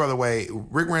be clear, by the way,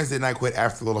 Rick Moranis did not quit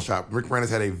after Little Shop. Rick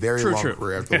Moranis had a very long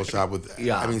career after Little Shop with,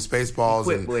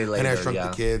 Spaceballs and I Shrunk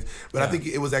the Kids. But I think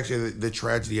it was actually the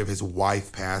tragedy of his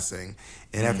wife passing.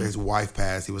 And after his wife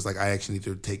passed, he was like, I actually need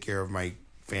to take care of my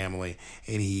family,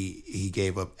 and he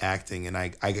gave up acting. And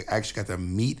I actually got to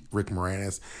meet Rick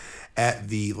Moranis at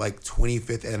the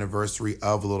 25th anniversary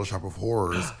of Little Shop of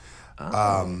Horrors.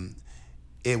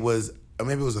 It was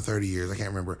maybe it was 30 years, I can't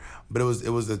remember, but it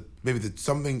was maybe the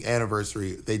something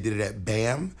anniversary. They did it at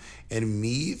BAM, and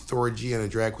me, Thorgy, and a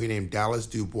drag queen named Dallas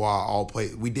Dubois all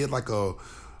played. We did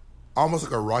almost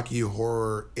like a Rocky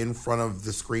Horror in front of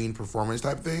the screen performance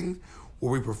type thing,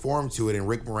 where we performed to it, and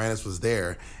Rick Moranis was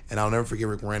there. And I'll never forget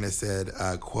Rick Moranis said,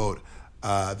 quote,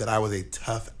 that I was a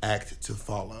tough act to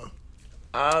follow.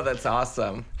 Oh, that's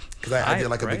awesome. Because I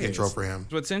did a big intro for him.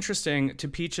 What's interesting, to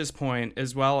Peach's point,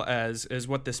 as well as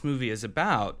what this movie is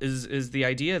about, is the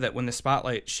idea that when the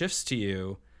spotlight shifts to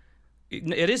you,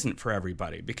 it isn't for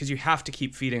everybody, because you have to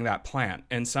keep feeding that plant.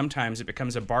 And sometimes it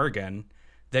becomes a bargain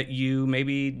that you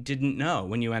maybe didn't know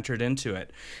when you entered into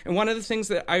it. And one of the things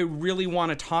that I really want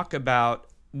to talk about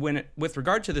with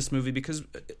regard to this movie, because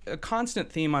a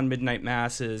constant theme on Midnight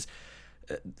Mass is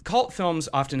cult films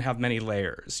often have many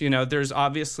layers. There's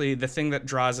obviously the thing that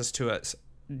draws us to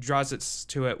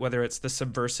it, whether it's the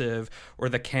subversive or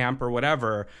the camp or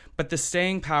whatever, but the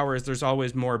staying power is there's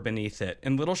always more beneath it.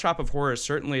 And Little Shop of Horrors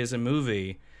certainly is a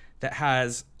movie that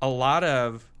has a lot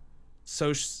of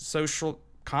social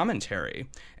commentary,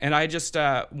 and I just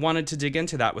wanted to dig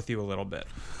into that with you a little bit.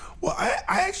 Well, I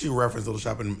actually reference Little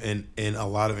Shop in a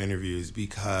lot of interviews,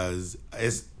 because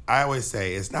I always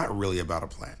say it's not really about a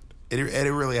plant. It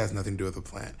really has nothing to do with a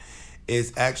plant.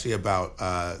 It's actually about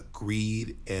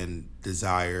greed and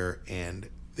desire, and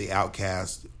the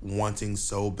outcast wanting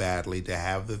so badly to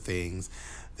have the things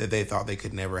that they thought they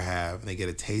could never have, and they get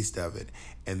a taste of it,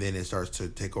 and then it starts to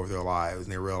take over their lives,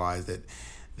 and they realize that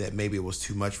maybe it was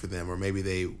too much for them, or maybe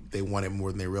they wanted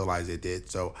more than they realized they did.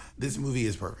 So this movie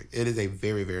is perfect. It is a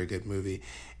very, very good movie.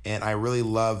 And I really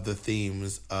love the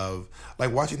themes of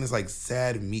watching this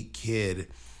sad meek kid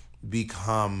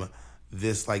become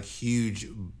this huge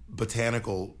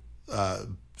botanical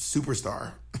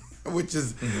superstar, which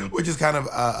is kind of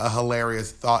a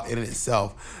hilarious thought in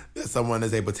itself, that someone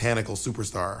is a botanical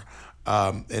superstar,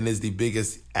 and is the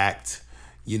biggest act,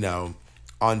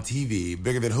 on TV,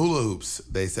 bigger than hula hoops,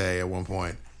 they say at one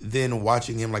point. Then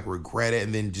watching him regret it,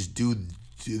 and then just do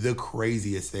the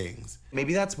craziest things.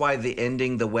 Maybe that's why the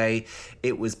ending, the way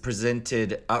it was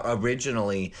presented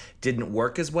originally, didn't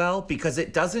work as well, because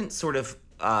it doesn't sort of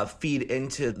feed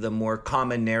into the more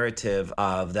common narrative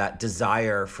of that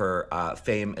desire for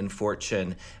fame and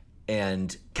fortune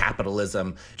and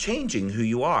capitalism changing who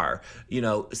you are. You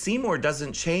know, Seymour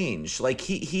doesn't change. Like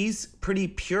he's pretty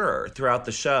pure throughout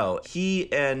the show.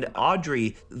 He and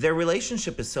Audrey, their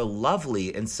relationship is so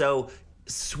lovely and so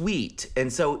sweet,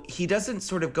 and so he doesn't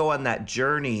sort of go on that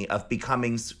journey of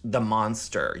becoming the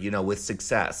monster, you know, with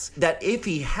success. That if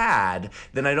he had,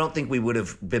 then I don't think we would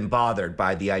have been bothered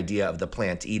by the idea of the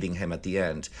plant eating him at the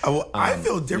end. I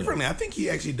feel differently. I think he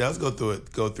actually does go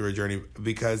through a journey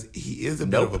because he is a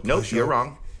bit of a pushover. Nope, you're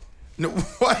wrong. No,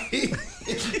 why?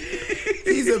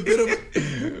 He's a bit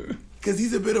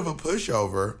of a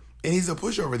pushover, and he's a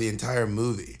pushover the entire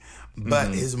movie.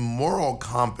 But his moral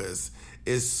compass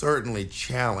is certainly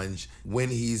challenged when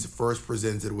he's first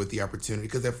presented with the opportunity.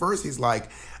 Because at first he's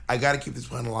like, I got to keep this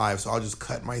plant alive, so I'll just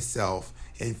cut myself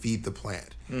and feed the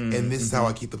plant. And this is how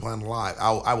I keep the plant alive.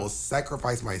 I will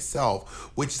sacrifice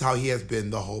myself, which is how he has been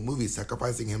the whole movie,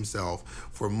 sacrificing himself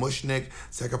for Mushnik,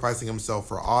 sacrificing himself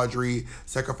for Audrey,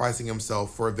 sacrificing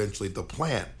himself for eventually the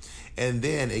plant. And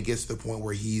then it gets to the point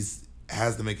where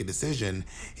has to make a decision,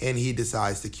 and he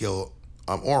decides to kill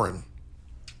Oren,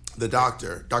 the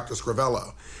doctor, Dr.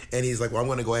 Scrivello. And he's like, well, I'm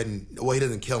going to go ahead and, well, he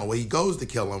doesn't kill him. Well, he goes to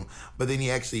kill him, but then he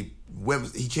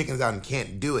chickens out and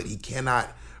can't do it. He cannot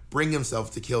bring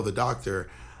himself to kill the doctor.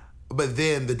 But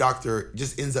then the doctor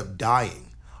just ends up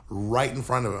dying right in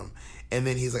front of him. And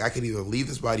then he's like, I can either leave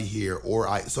this body here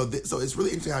or so it's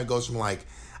really interesting how it goes from like,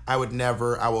 I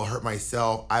will hurt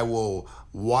myself. I will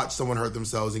watch someone hurt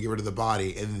themselves and get rid of the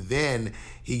body. And then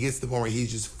he gets to the point where he's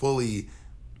just fully,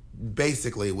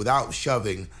 basically, without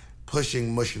shoving,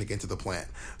 pushing Mushnik into the plant.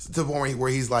 So to the point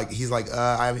where he's like,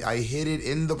 I hid it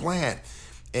in the plant.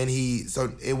 And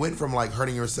so it went from like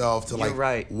hurting yourself to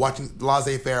like watching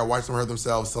laissez-faire, watching someone hurt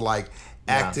themselves, to like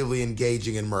actively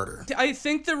engaging in murder. I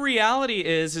think the reality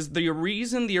is the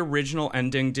reason the original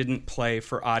ending didn't play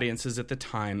for audiences at the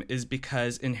time is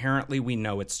because inherently we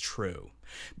know it's true.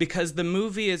 Because the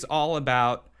movie is all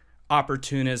about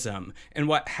opportunism and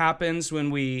what happens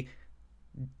when we,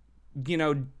 you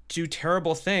know, do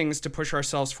terrible things to push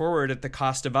ourselves forward at the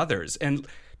cost of others. And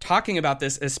talking about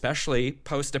this, especially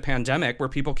post a pandemic where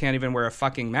people can't even wear a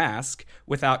fucking mask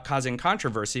without causing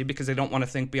controversy because they don't want to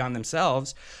think beyond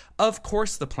themselves, of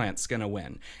course the plant's going to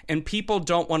win. And people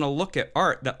don't want to look at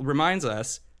art that reminds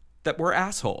us that we're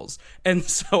assholes. And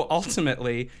so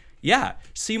ultimately, yeah,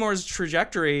 Seymour's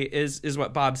trajectory is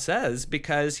what Bob says,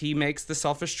 because he makes the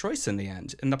selfish choice in the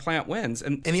end and the plant wins.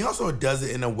 And he also does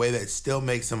it in a way that still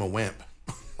makes him a wimp.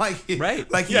 He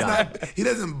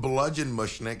doesn't bludgeon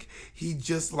Mushnik. He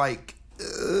just like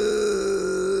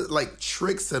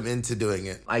tricks him into doing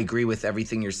it. I agree with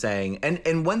everything you're saying.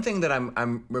 And one thing that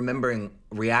I'm remembering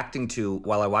reacting to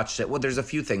while I watched it, well, there's a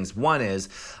few things. One is,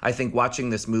 I think watching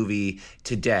this movie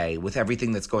today with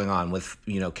everything that's going on with,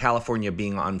 you know, California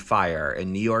being on fire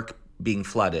and New York being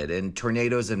flooded and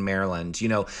tornadoes in Maryland, you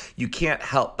know, you can't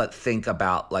help but think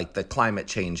about like the climate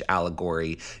change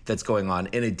allegory that's going on,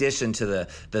 in addition to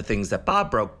the things that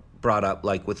Bob brought up,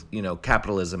 like with, you know,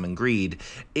 capitalism and greed.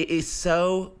 It is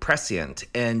so prescient,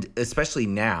 and especially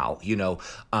now,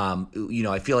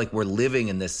 I feel like we're living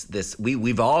in this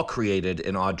we've all created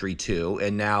an Audrey too,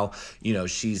 and now, you know,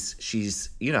 she's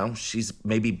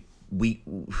maybe we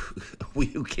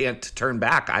can't turn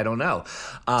back. I don't know.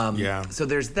 So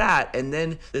there's that. And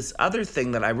then this other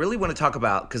thing that I really want to talk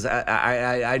about, because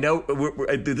I know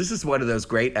this is one of those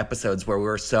great episodes where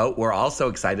we're all so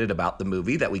excited about the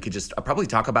movie that we could just probably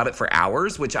talk about it for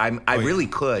hours, which I really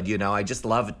could, you know, I just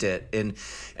loved it and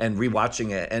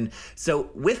rewatching it. And so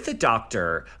with the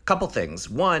doctor, a couple things.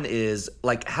 One is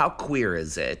like, how queer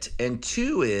is it? And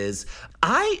two is,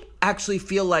 I actually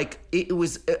feel like it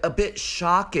was a bit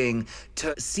shocking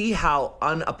to see how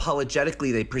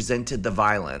unapologetically they presented the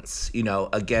violence, you know,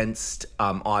 against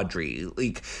Audrey.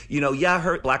 Like, you know, yeah,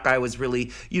 her black eye was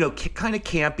really, you know, kind of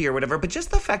campy or whatever, but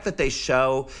just the fact that they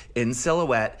show in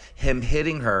silhouette him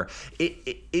hitting her,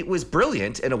 it was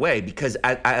brilliant in a way, because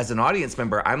as an audience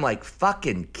member, I'm like,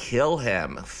 fucking kill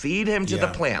him, feed him to the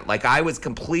plant. Like, I was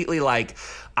completely like,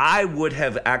 I would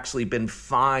have actually been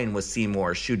fine with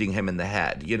Seymour shooting him in the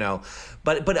head, you know,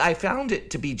 but I found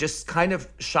it to be just kind of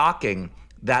shocking,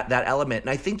 that element. And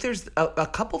I think there's a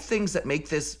couple things that make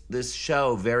this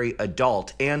show very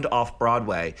adult and off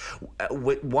Broadway.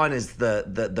 One is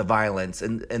the violence,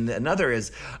 and another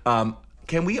is,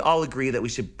 can we all agree that we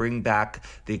should bring back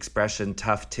the expression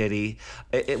 "tough titty"?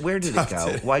 Where did it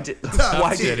go? Why did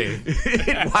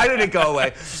it go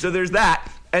away? So there's that.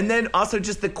 And then also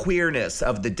just the queerness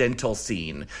of the dental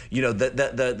scene, you know,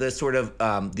 the sort of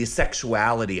the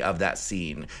sexuality of that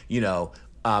scene, you know.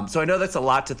 So I know that's a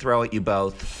lot to throw at you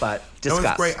both, but discuss. No,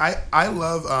 it's great. I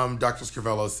love Dr.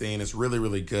 Scrivello's scene. It's really,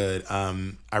 really good.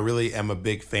 I really am a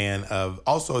big fan of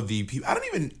also the people.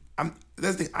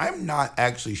 That's the thing. I'm not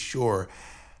actually sure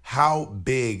how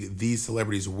big these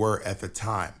celebrities were at the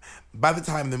time. By the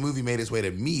time the movie made its way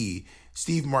to me,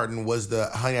 Steve Martin was the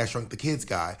Honey, I Shrunk the Kids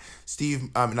guy.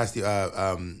 Rick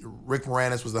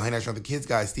Moranis was the Honey, I Shrunk the Kids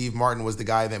guy. Steve Martin was the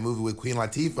guy in that movie with Queen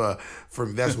Latifah.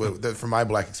 From my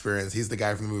Black experience, he's the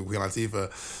guy from the movie Queen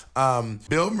Latifah.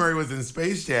 Bill Murray was in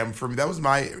Space Jam. And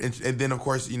then of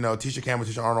course, Tisha Campbell,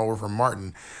 Tisha Arnold were from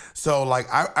Martin. So like,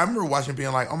 I remember watching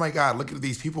being like, oh my God, look at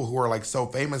these people who are like so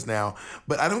famous now.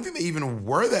 But I don't think they even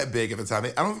were that big at the time. I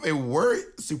don't think they were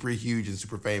super huge and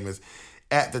super famous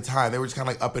at the time. They were just kind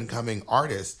of like up and coming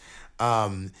artists.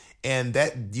 And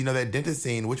that, that dentist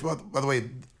scene, which by the way,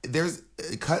 there's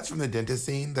cuts from the dentist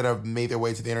scene that have made their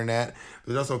way to the internet.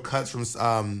 There's also cuts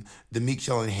from the Meek,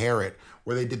 Shell, and Harriet,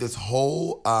 where they did this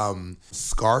whole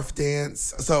scarf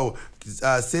dance. So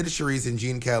Sid Charisse and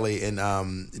Gene Kelly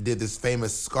and did this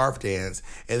famous scarf dance,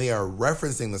 and they are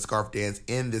referencing the scarf dance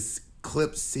in this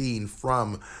clip scene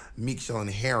from Meek, Shell, and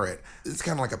Harriet. It's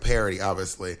kind of like a parody,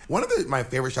 obviously. One of my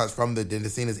favorite shots from the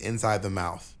dentist scene is inside the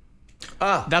mouth.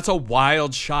 That's a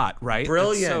wild shot, right?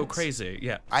 Brilliant. That's so crazy.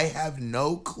 Yeah. I have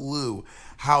no clue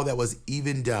how that was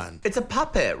even done. It's a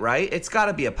puppet, right? It's got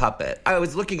to be a puppet. I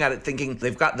was looking at it thinking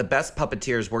they've got the best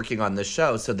puppeteers working on this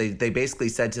show, so they basically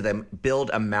said to them,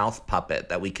 build a mouth puppet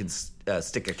that we can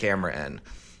stick a camera in.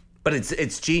 But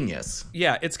it's genius.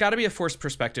 Yeah, it's got to be a forced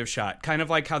perspective shot, kind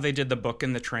of like how they did the book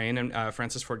in the train in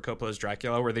Francis Ford Coppola's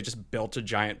Dracula, where they just built a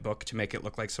giant book to make it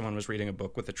look like someone was reading a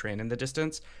book with a train in the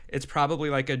distance. It's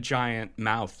probably like a giant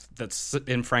mouth that's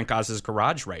in Frank Oz's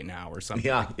garage right now or something.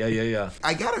 Yeah.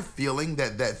 I got a feeling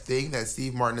that thing that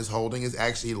Steve Martin is holding is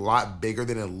actually a lot bigger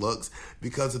than it looks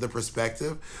because of the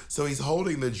perspective. So he's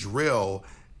holding the drill,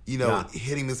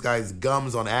 hitting this guy's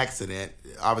gums on accident,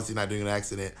 obviously not doing an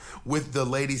accident, with the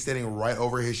lady standing right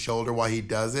over his shoulder while he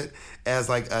does it as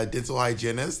like a dental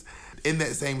hygienist. In that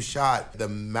same shot, the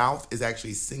mouth is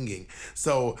actually singing.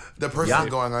 So the person is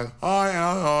going like, oh,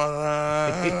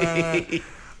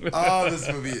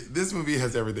 this movie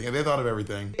has everything. And they thought of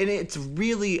everything. And it's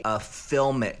really a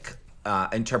filmic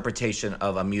interpretation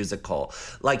of a musical.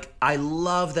 Like, I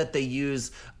love that they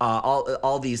use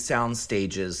all these sound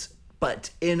stages,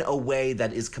 but in a way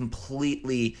that is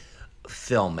completely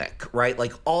filmic, right?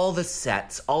 Like all the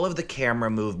sets, all of the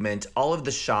camera movement, all of the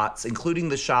shots, including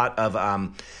the shot of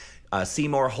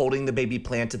Seymour holding the baby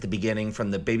plant at the beginning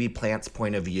from the baby plant's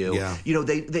point of view. Yeah.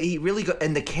 They really go,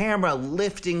 and the camera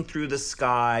lifting through the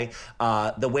sky,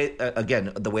 the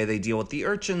way they deal with the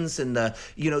urchins and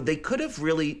they could have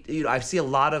really, I see a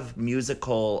lot of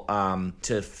musical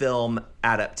to film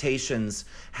adaptations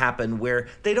happen where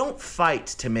they don't fight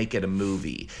to make it a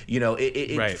movie.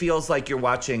 It right. feels like you're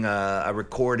watching a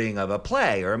recording of a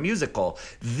play or a musical.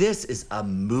 This is a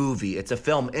movie. It's a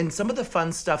film. And some of the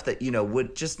fun stuff that,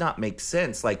 would just not make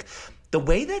sense. Like the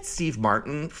way that Steve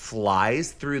Martin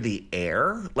flies through the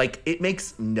air, like it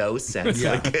makes no sense.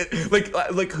 Yeah.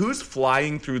 Like who's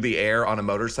flying through the air on a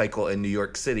motorcycle in New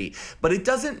York City? But it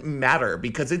doesn't matter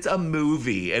because it's a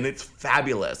movie and it's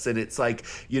fabulous and it's like,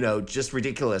 just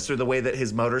ridiculous. Or the way that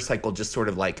his motorcycle just sort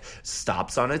of like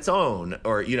stops on its own,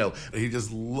 or he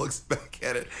just looks back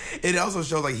at it. It also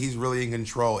shows like he's really in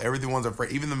control. Everyone's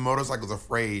afraid. Even the motorcycle's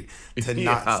afraid to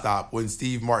not stop when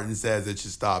Steve Martin says it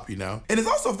should stop. And it's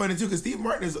also funny too because Steve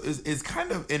Martin is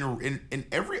kind of in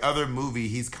every other movie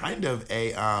he's kind of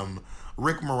a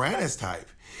Rick Moranis type.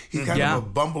 He's kind of a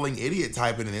bumbling idiot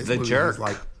type, and in this movie jerk. he's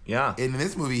like in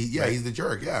this movie he's the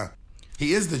jerk.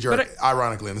 He is the jerk,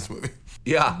 ironically, in this movie.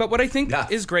 Yeah. But what I think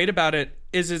is great about it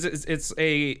is it's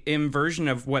a inversion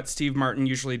of what Steve Martin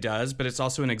usually does, but it's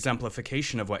also an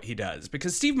exemplification of what he does.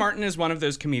 Because Steve Martin is one of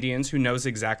those comedians who knows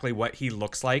exactly what he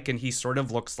looks like, and he sort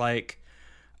of looks like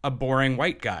a boring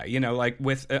white guy, like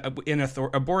with a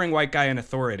boring white guy in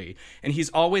authority. And he's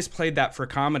always played that for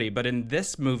comedy. But in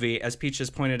this movie, as Peach has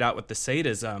pointed out with the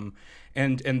sadism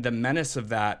and the menace of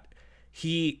that,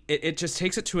 it just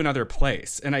takes it to another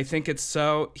place. And I think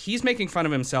he's making fun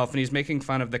of himself and he's making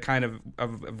fun of the kind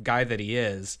of guy that he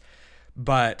is.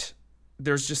 But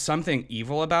there's just something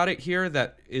evil about it here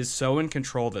that is so in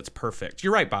control that's perfect.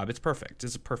 You're right, Bob. It's perfect.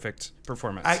 It's a perfect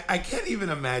performance. I can't even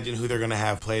imagine who they're going to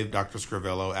have play Dr.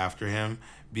 Scrivello after him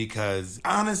because,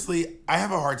 honestly, I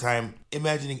have a hard time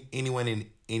imagining anyone in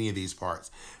any of these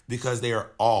parts because they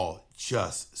are all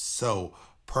just so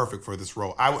perfect for this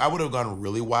role. I would have gone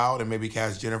really wild and maybe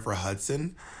cast Jennifer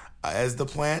Hudson as the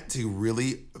plant to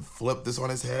really flip this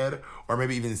on his head, or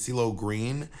maybe even CeeLo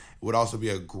Green would also be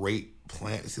a great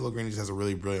plant. CeeLo Green just has a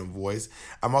really brilliant voice.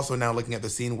 I'm also now looking at the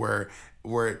scene where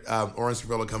Orange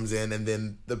Cervello comes in and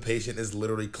then the patient is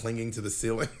literally clinging to the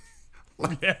ceiling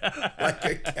like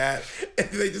a cat, and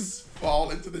they just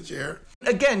fall into the chair.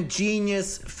 Again,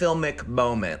 genius filmic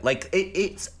moment. Like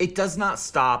it does not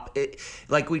stop. It,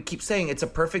 like we keep saying, it's a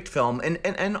perfect film.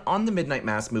 And on the Midnight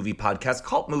Mass movie podcast,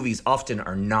 cult movies often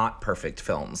are not perfect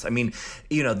films. I mean,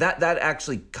 you know, that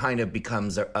actually kind of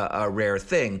becomes a rare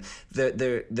thing.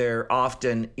 They're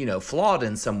often, you know, flawed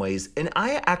in some ways. And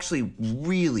I actually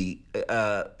really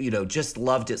just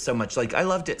loved it so much. Like I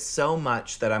loved it so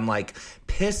much that I'm like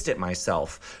pissed at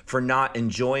myself for not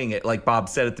enjoying it. Like Bob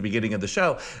said at the beginning of the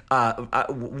show,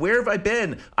 where have I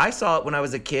been? I saw it when I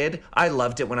was a kid. I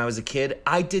loved it when I was a kid.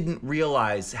 I didn't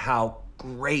realize how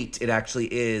great it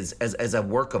actually is as a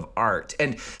work of art.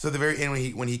 And so at the very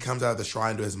end, when he comes out of the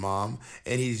shrine to his mom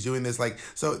and he's doing this, like,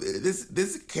 so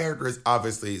this character is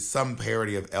obviously some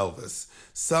parody of Elvis,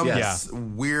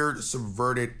 some weird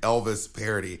subverted Elvis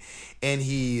parody, and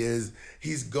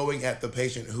he's going at the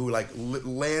patient who like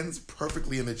lands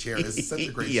perfectly in the chair. It's such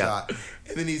a great shot,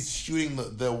 and then he's shooting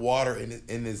the water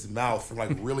in his mouth from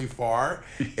like really far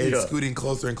and scooting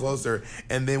closer and closer,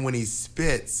 and then when he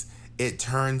spits, it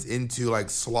turns into like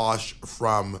slosh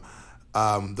from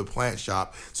the plant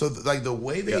shop. So like the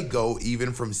way they go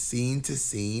even from scene to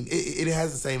scene, it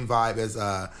has the same vibe as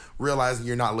realizing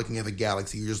you're not looking at the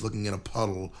galaxy, you're just looking at a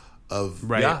puddle of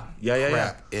crap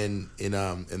in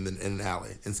an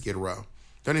alley in Skid Row.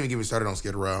 Don't even get me started on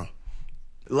Skid Row.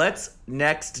 Let's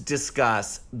next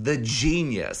discuss the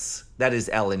genius that is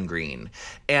Ellen Greene,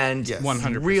 and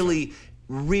 100%.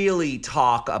 really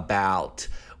talk about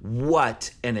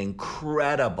what an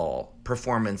incredible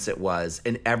performance it was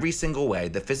in every single way.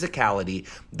 The physicality,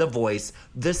 the voice,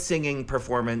 the singing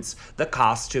performance, the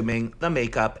costuming, the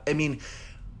makeup. I mean,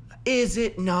 is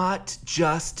it not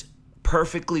just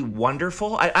perfectly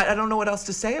wonderful? I don't know what else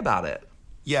to say about it.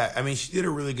 Yeah, I mean, she did a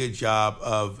really good job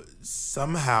of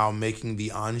somehow making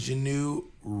the ingenue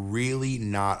really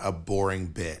not a boring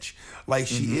bitch. Like,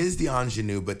 she is the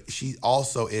ingenue, but she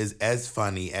also is as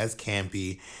funny, as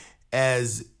campy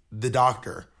as the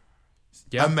doctor.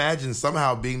 Yeah. Imagine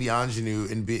somehow being the ingenue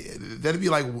and that'd be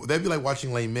like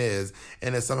watching Les Mis,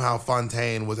 and that somehow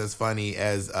Fontaine was as funny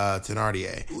as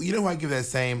Thénardier. You know who I give that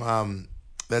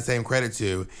same credit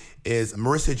to is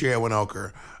Marissa J.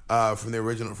 Winokur. From the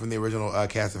original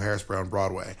cast of Hairspray on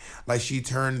Broadway. Like, she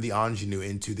turned the ingenue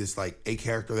into this, like, a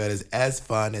character that is as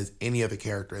fun as any other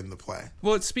character in the play.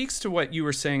 Well, it speaks to what you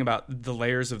were saying about the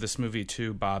layers of this movie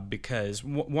too, Bob, because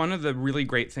one of the really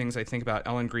great things I think about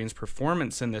Ellen Greene's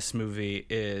performance in this movie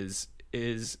is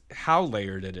how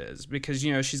layered it is. Because,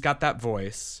 you know, she's got that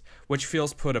voice, which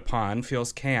feels put upon,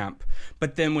 feels camp,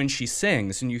 but then when she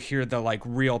sings and you hear the, like,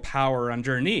 real power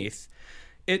underneath,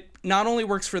 it not only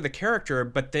works for the character,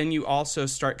 but then you also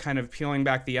start kind of peeling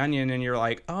back the onion and you're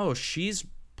like, oh, she's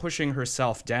pushing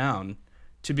herself down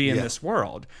to be in this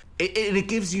world. It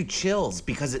gives you chills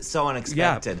because it's so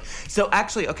unexpected. Yeah. So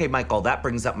actually, okay, Michael, that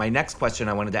brings up my next question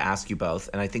I wanted to ask you both,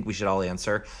 and I think we should all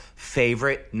answer.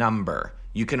 Favorite number?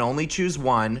 You can only choose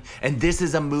one, and this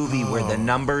is a movie where the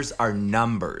numbers are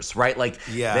numbers, right? Like,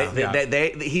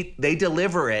 they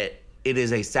deliver it. It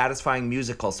is a satisfying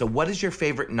musical. So what is your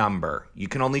favorite number? You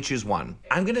can only choose one.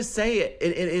 I'm going to say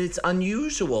it's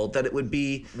unusual that it would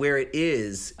be where it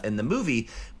is in the movie,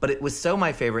 but it was so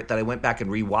my favorite that I went back and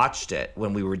rewatched it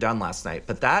when we were done last night.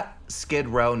 But that Skid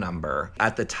Row number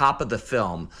at the top of the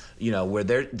film, you know, where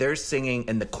they're singing,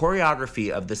 and the choreography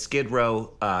of the Skid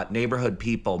Row neighborhood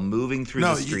people moving through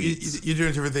the streets. You're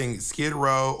doing different things. Skid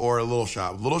Row or Little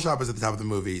Shop. Little Shop is at the top of the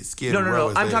movie. Skid Row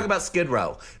is I'm talking about Skid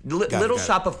Row. Little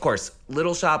Shop, of course.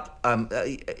 Little Shop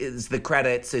is the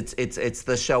credits. It's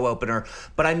the show opener.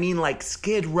 But I mean, like,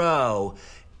 Skid Row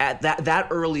at that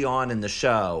early on in the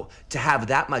show, to have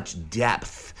that much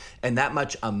depth and that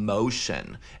much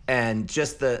emotion, and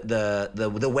just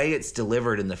the way it's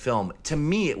delivered in the film, to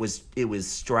me it was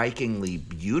strikingly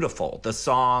beautiful. The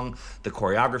song, the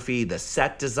choreography, the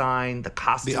set desigin, the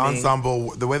costuming, the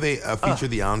ensemble, the way they feature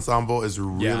the ensemble is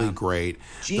really great.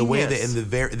 Genius. The way that in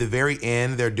the very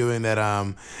end they're doing that.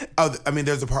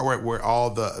 There's a part where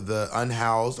all the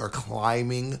unhoused are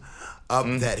climbing up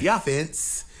that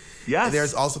fence. Yes.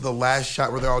 There's also the last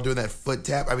shot where they're all doing that foot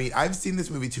tap. I mean, I've seen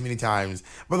this movie too many times.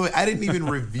 By the way, I didn't even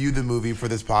review the movie for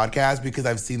this podcast because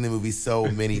I've seen the movie so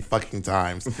many fucking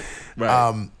times.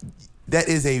 Right.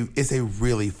 It's a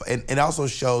really and it also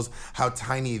shows how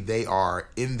tiny they are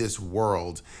in this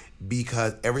world,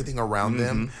 because everything around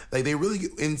them, like, they really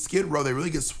in Skid Row, they really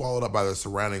get swallowed up by their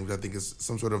surroundings, which I think is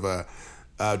some sort of a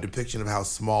depiction of how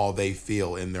small they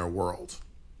feel in their world.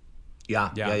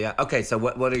 Yeah. Okay, so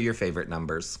what are your favorite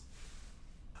numbers?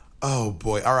 Oh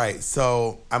boy! All right,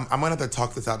 so I'm gonna have to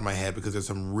talk this out in my head because there's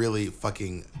some really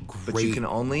fucking great. But you can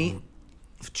only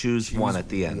choose one at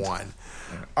the end. One.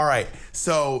 All right,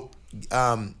 so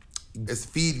it's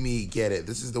Feed Me, Get It.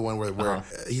 This is the one where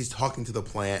he's talking to the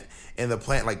plant, and the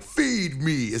plant like feed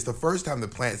me. It's the first time the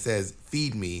plant says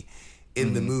feed me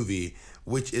in the movie,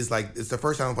 which is like it's the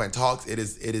first time the plant talks. It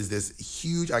is this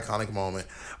huge iconic moment.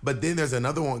 But then there's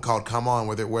another one called Come On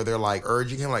where they're like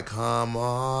urging him like come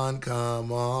on.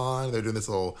 They're doing this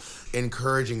little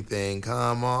encouraging thing.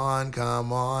 Come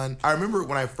on. I remember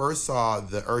when I first saw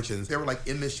the urchins, they were like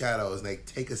in the shadows and they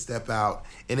take a step out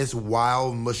and this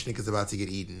wild mushnik is about to get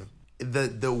eaten.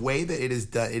 The way that it is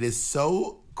done, it is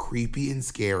so creepy and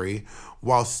scary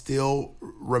while still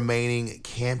remaining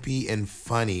campy and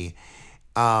funny.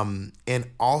 And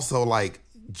also like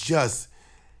just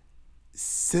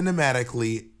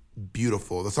cinematically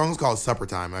beautiful. The song is called Supper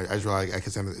Time. I just realized I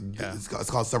can say it's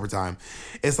called Supper Time.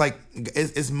 It's like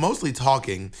it's mostly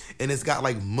talking, and it's got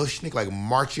like Mushnik like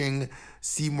marching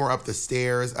Seymour up the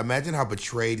stairs. Imagine how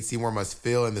betrayed Seymour must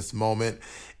feel in this moment.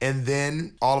 And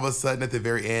then all of a sudden at the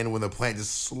very end, when the plant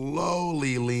just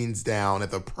slowly leans down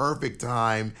at the perfect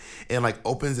time and like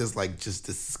opens this like just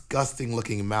disgusting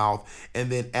looking mouth.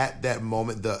 And then at that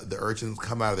moment, the urchins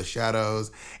come out of the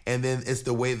shadows. And then it's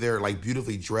the way they're like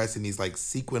beautifully dressed in these like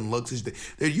sequin looks.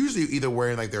 They're usually either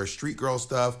wearing like their street girl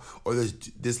stuff or there's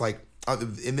this like,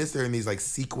 in this they're in these like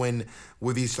sequin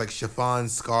with these like chiffon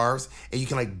scarves and you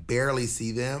can like barely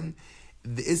see them.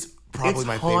 It's probably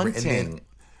my haunting. favorite.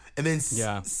 And then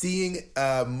seeing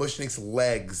Mushnik's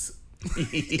legs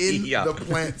in the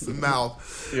plant's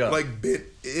mouth, like bit.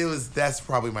 That's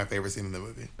probably my favorite scene in the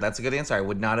movie. That's a good answer. I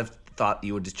would not have thought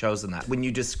you would have chosen that. When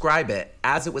you describe it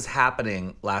as it was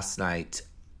happening last night,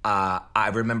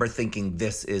 I remember thinking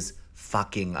this is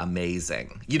fucking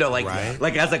amazing. You know, like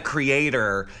like as a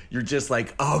creator, you're just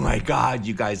like, oh my God,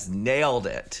 you guys nailed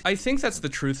it. I think that's the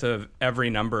truth of every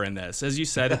number in this. As you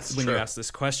said when you asked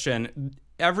this question,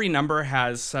 every number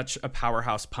has such a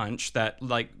powerhouse punch that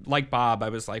like Bob, I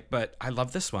was like, but I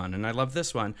love this one and I love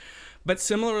this one. But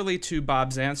similarly to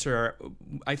Bob's answer,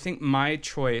 I think my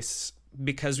choice,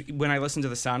 because when I listen to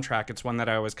the soundtrack, it's one that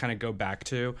I always kind of go back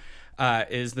to,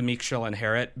 is The Meek Shall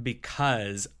Inherit,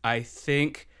 because I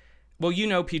think, well, you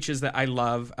know, Peaches, that I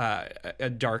love a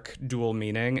dark dual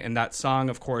meaning. And that song,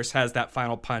 of course, has that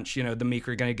final punch, you know, the meek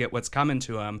are going to get what's coming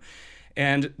to them.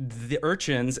 And the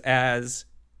urchins, as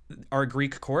our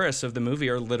Greek chorus of the movie,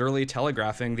 are literally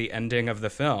telegraphing the ending of the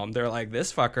film. They're like,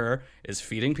 this fucker is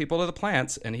feeding people to the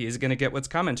plants and he's going to get what's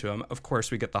coming to him. Of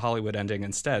course, we get the Hollywood ending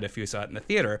instead if you saw it in the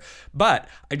theater. But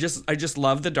I just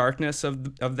love the darkness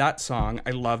of that song.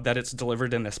 I love that it's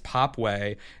delivered in this pop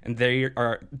way, and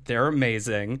they're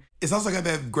amazing. It's also got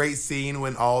that great scene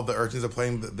when all the urchins are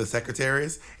playing the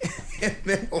secretaries. And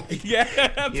they're like,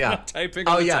 typing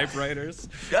on the typewriters.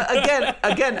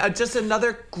 Again, just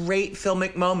another great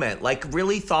filmic moment, like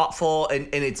really thoughtful, and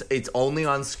it's only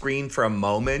on screen for a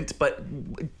moment, but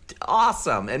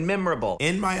awesome and memorable.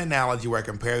 In my analogy where I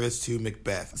compare this to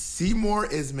Macbeth, Seymour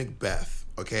is Macbeth,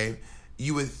 okay?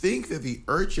 You would think that the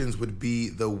urchins would be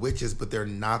the witches, but they're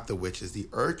not the witches. The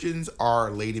urchins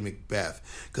are Lady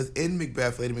Macbeth. Because in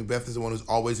Macbeth, Lady Macbeth is the one who's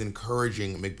always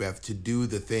encouraging Macbeth to do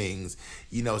the things,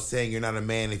 you know, saying you're not a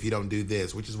man if you don't do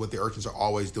this, which is what the urchins are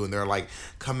always doing. They're like,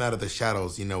 coming out of the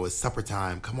shadows, you know, it's supper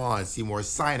time. Come on, Seymour,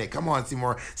 sign it. Come on,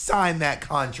 Seymour, sign that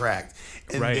contract.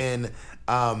 And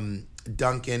then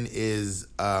Duncan is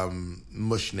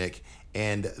Mushnik,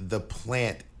 and the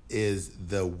plant is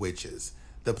the witches.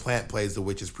 The plant plays the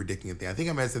witches predicting a thing. I think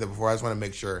I might have said that before. I just want to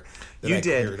make sure that I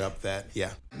cleared up that.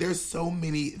 Yeah. There's so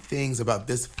many things about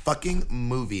this fucking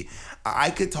movie.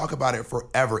 I could talk about it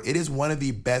forever. It is one of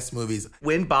the best movies.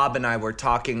 When Bob and I were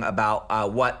talking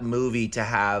about what movie to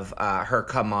have her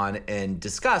come on and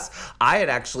discuss, I had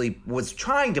actually was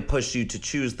trying to push you to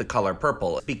choose The Color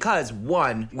Purple. Because,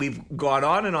 one, we've gone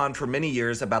on and on for many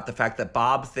years about the fact that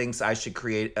Bob thinks I should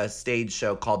create a stage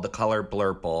show called The Color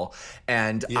Blurple.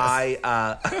 And I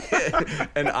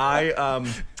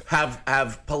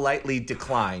have politely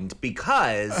declined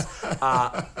because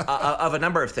of a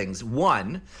number of things.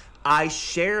 One, I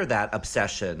share that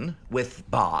obsession with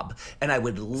Bob, and I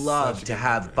would love to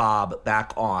have Bob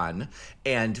back on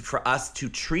and for us to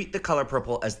treat The Color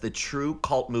Purple as the true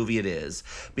cult movie it is,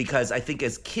 because I think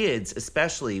as kids,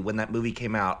 especially when that movie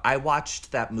came out, I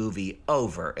watched that movie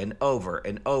over and over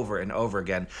and over and over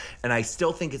again, and I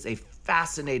still think it's a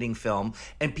fascinating film,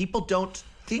 and people don't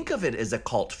think of it as a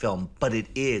cult film, but it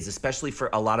is, especially for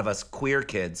a lot of us queer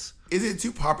kids. Is it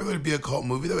too popular to be a cult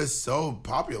movie? That is so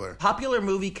popular. Popular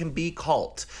movie can be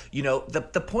cult. You know, the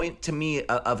point to me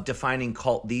of defining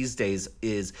cult these days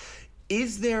is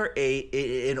there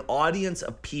an audience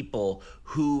of people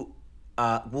who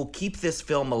will keep this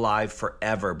film alive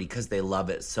forever because they love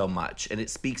it so much? And it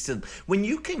speaks to, when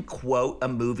you can quote a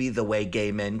movie the way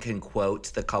gay men can quote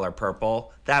The Color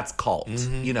Purple, that's cult,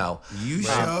 you know. You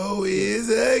show is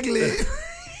ugly.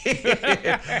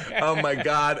 Oh my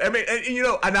God! I mean, and, you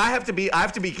know, and I have to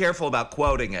be careful about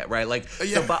quoting it, right? Like,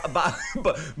 so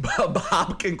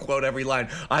Bob can quote every line.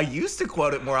 I used to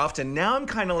quote it more often. Now I'm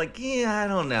kind of like, yeah, I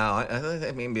don't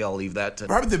know. Maybe I'll leave that to.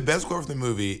 Probably the best quote from the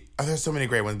movie. Oh, there's so many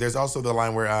great ones. There's also the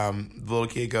line where the little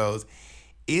kid goes,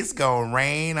 "It's gonna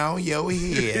rain on your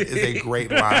head." Is a great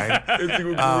line. It's a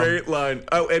great line.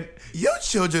 Oh, and your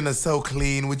children are so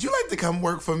clean. Would you like to come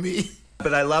work for me?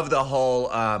 But I love the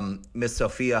whole Miss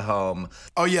Sophia home.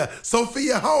 Oh, yeah.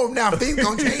 Sophia home. Now, things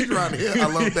going to change around here. I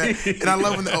love that. And I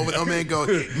love when the old man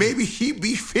goes, maybe she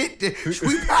be fit to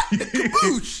sweep out the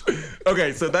caboose.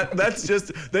 Okay, so that's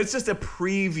just a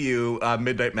preview,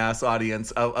 Midnight Mass audience,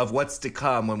 of what's to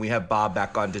come when we have Bob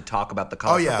back on to talk about The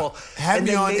Color Purple. Have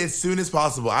me on as soon as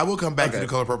possible. I will come back to The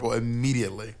Color Purple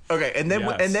immediately. Okay, and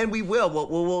then we will.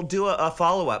 We'll do a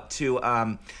follow-up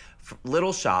to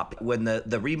Little Shop when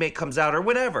the remake comes out or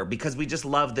whatever, because we just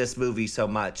love this movie so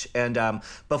much. And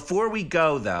before we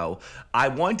go, though, I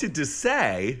wanted to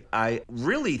say I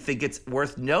really think it's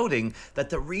worth noting that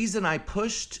the reason I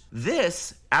pushed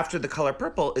this after The Color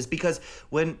Purple is because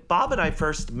when Bob and I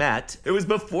first met, it was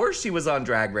before she was on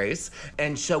Drag Race,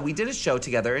 and so we did a show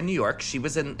together in New York. She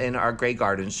was in our Grey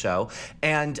Garden show,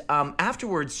 and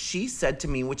afterwards she said to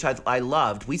me, which I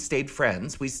loved, we stayed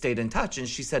friends, we stayed in touch, and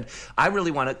she said, I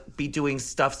really want to be doing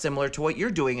stuff similar to what you're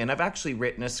doing, and I've actually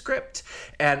written a script,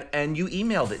 and you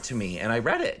emailed it to me, and I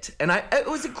read it, and it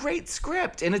was a great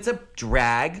script, and it's a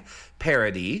drag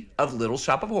parody of Little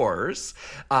Shop of Horrors,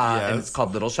 and it's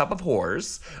called Little Shop of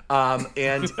Horrors,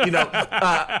 and you know.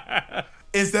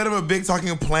 Instead of a big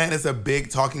talking plant, it's a big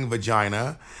talking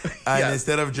vagina. And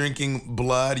instead of drinking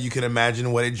blood, you can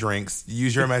imagine what it drinks.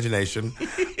 Use your imagination.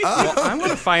 Well, I'm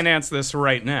going to finance this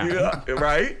right now. Yeah,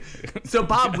 right? So,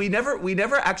 Bob, we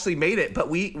never actually made it, but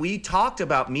we talked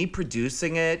about me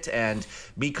producing it and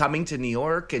me coming to New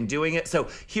York and doing it. So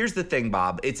here's the thing,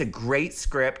 Bob. It's a great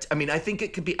script. I mean, I think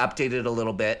it could be updated a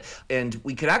little bit, and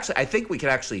I think we could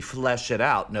actually flesh it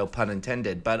out, no pun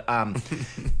intended, but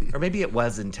or maybe it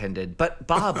was intended. But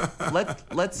Bob,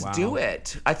 let's do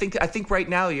it. I think right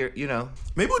now you know.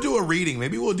 Maybe we'll do a reading.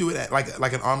 Maybe we'll do it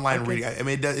like an online reading. I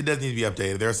mean, it does need to be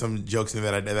updated. There are some jokes in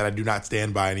there that I do not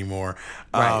stand by anymore.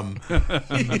 Right.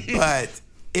 But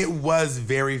it was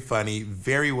very funny,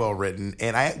 very well written,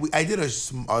 and I did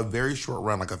a very short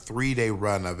run, like a 3-day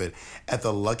run of it at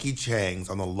the Lucky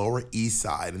Chang's on the Lower East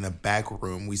Side in the back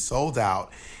room. We sold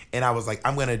out. And I was like,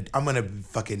 I'm gonna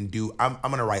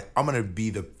be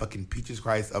the fucking Peaches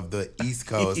Christ of the East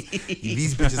Coast.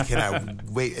 These bitches cannot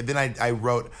wait. And then I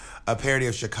wrote a parody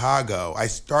of Chicago. I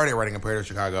started writing a parody of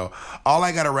Chicago. All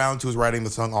I got around to was writing the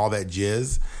song All That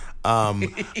Jizz.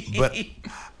 But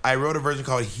I wrote a version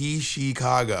called He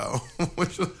Chicago,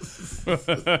 which was oh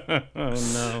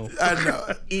no. I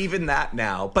know. Even that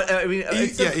now. But I mean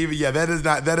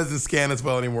that doesn't scan as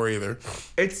well anymore either.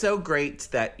 It's so great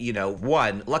that, you know,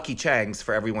 one, Lucky Chang's,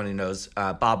 for everyone who knows,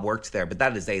 Bob worked there, but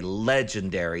that is a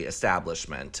legendary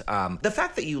establishment. The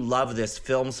fact that you love this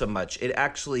film so much,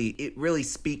 it really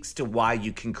speaks to why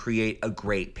you can create a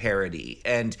great parody.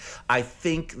 And I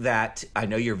think that, I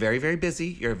know you're very, very busy.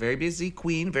 You're a very busy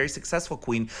queen, very successful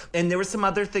queen. And there were some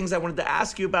other things I wanted to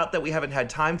ask you about that we haven't had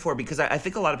time for, because I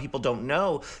think a lot of people don't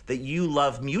know that you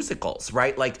love musicals,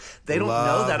 right? Like, they don't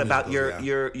know that about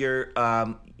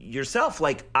yourself.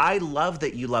 Like, I love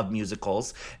that you love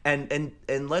musicals, and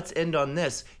let's end on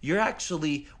this. You're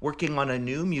actually working on a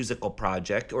new musical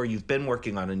project, or you've been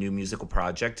working on a new musical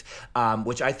project,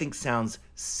 which I think sounds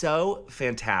so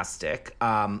fantastic.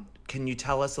 Can you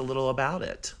tell us a little about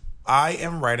it? I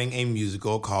am writing a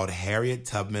musical called Harriet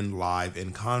Tubman Live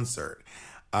in Concert.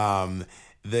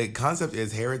 The concept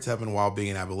is Harriet Tubman, while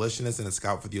being an abolitionist and a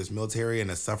scout for the U.S. military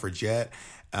and a suffragette,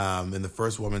 and the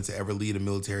first woman to ever lead a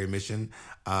military mission,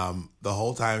 the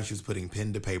whole time she was putting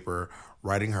pen to paper,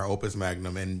 writing her opus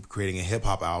magnum and creating a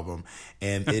hip-hop album.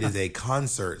 And it is a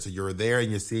concert. So you're there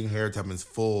and you're seeing Harriet Tubman's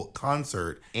full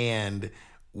concert. And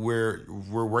we're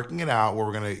working it out where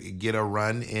we're going to get a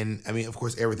run in. I mean, of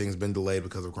course, everything's been delayed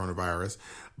because of coronavirus.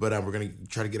 But we're going to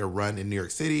try to get a run in New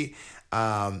York City.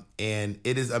 And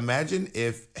it is, imagine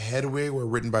if Hedwig were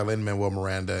written by Lin-Manuel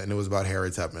Miranda and it was about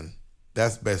Harriet Tubman.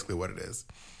 That's basically what it is.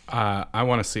 I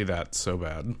want to see that so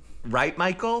bad. Right,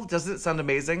 Michael? Doesn't it sound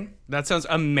amazing? That sounds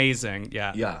amazing.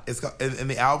 Yeah. Yeah. It's called, and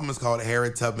the album is called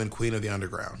Harriet Tubman, Queen of the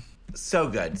Underground. So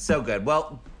good, so good.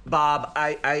 Well, Bob,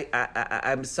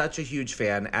 I'm such a huge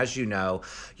fan. As you know,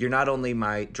 you're not only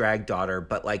my drag daughter,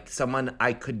 but like someone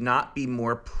I could not be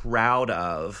more proud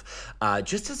of,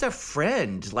 just as a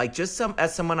friend, like just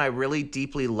as someone I really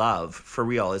deeply love, for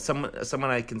real, as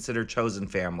someone I consider chosen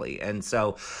family. And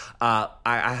so,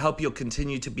 I hope you'll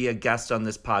continue to be a guest on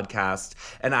this podcast.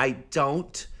 And I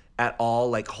don't at all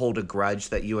like hold a grudge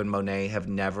that you and Monet have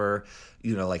never,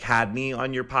 like had me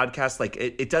on your podcast. Like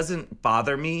it doesn't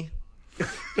bother me.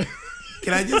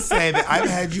 Can I just say that I've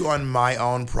had you on my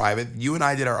own private. You and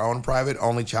I did our own private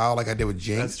Only Child, like I did with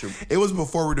Jinx. That's true. It was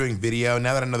before we're doing video.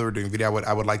 Now that I know that we're doing video,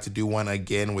 I would like to do one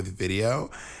again with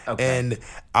video. Okay. And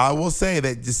I will say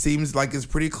that it just seems like it's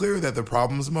pretty clear that the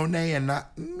problem's Monet and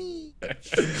not me.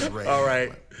 All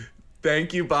right.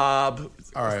 Thank you, Bob.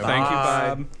 All right. Thank you,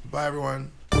 Bob. Bye,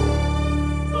 everyone.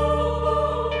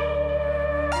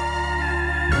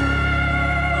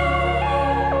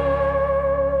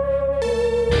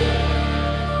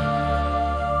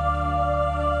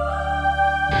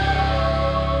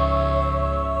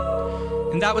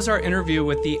 And that was our interview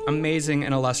with the amazing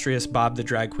and illustrious Bob the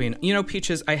Drag Queen.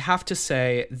 Peaches, I have to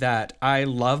say that I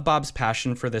love Bob's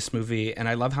passion for this movie, and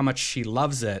I love how much she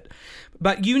loves it.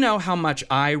 But you know how much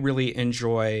I really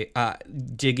enjoy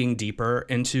digging deeper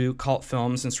into cult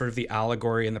films and sort of the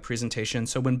allegory and the presentation.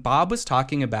 So when Bob was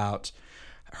talking about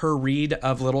her read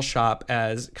of Little Shop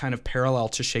as kind of parallel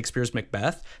to Shakespeare's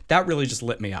Macbeth, that really just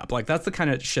lit me up. Like, that's the kind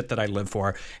of shit that I live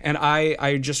for. And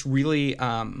I just really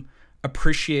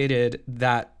appreciated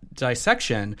that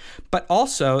dissection, but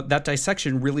also that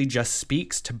dissection really just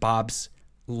speaks to Bob's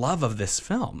love of this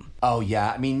film. Oh,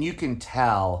 yeah. I mean, you can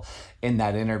tell in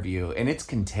that interview, and it's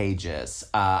contagious.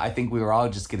 I think we were all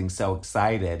just getting so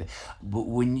excited. But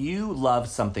when you love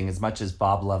something as much as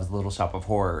Bob loves Little Shop of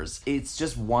Horrors, it's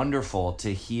just wonderful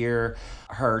to hear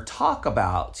her talk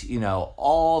about,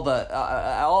 all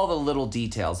the little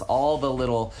details, all the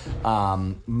little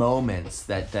moments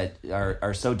that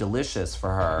are so delicious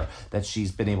for her that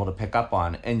she's been able to pick up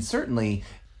on. And certainly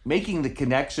making the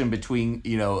connection between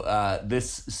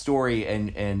this story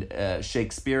and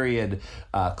Shakespearean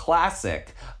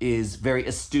classic is very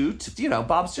astute.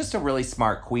 Bob's just a really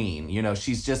smart queen.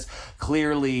 She's just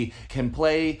clearly can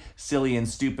play silly and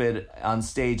stupid on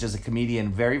stage as a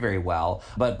comedian very, very well.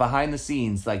 But behind the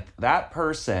scenes, like that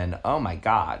person, oh my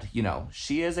God,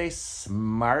 she is a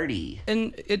smarty.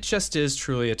 And it just is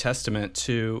truly a testament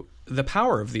to the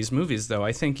power of these movies, though.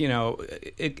 I think,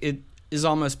 it is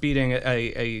almost beating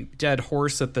a dead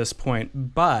horse at this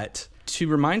point, but to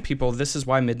remind people, this is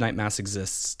why Midnight Mass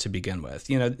exists to begin with.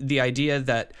 The idea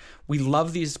that we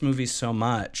love these movies so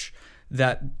much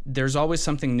that there's always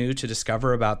something new to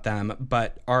discover about them,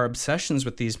 but our obsessions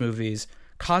with these movies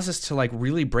cause us to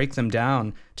really break them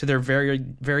down to their very,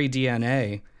 very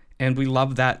DNA. And we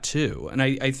love that too. And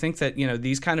I think that,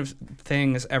 these kind of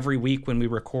things every week when we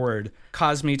record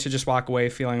cause me to just walk away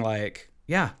feeling like,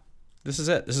 yeah, this is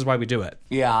it. This is why we do it.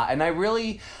 Yeah, and I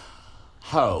really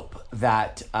hope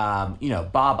that,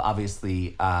 Bob,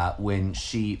 obviously, when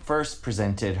she first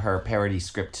presented her parody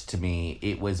script to me,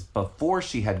 it was before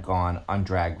she had gone on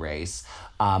Drag Race.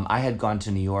 I had gone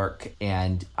to New York,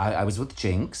 and I was with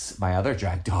Jinx, my other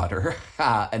drag daughter,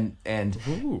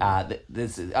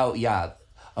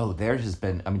 there has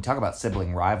been, talk about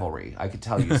sibling rivalry. I could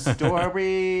tell you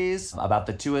stories about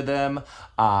the two of them.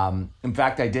 In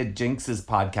fact, I did Jinx's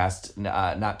podcast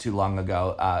not too long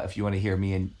ago. If you want to hear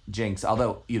me and Jinx,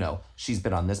 although, she's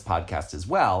been on this podcast as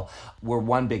well. We're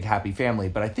one big happy family.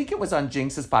 But I think it was on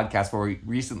Jinx's podcast where we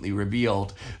recently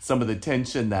revealed some of the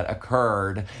tension that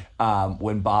occurred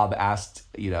when Bob asked,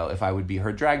 if I would be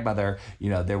her drag mother.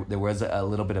 There was a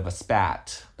little bit of a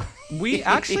spat. We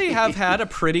actually have had a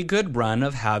pretty good run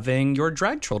of having your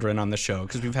drag children on the show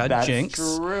because we've had Jinx.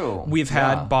 That's true. We've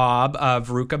had Bob,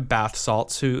 Veruca Bath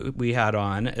Salts, who we had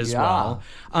on as well.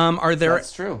 Are there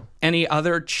That's true. Any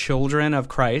other children of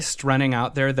Christ running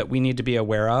out there that we need to be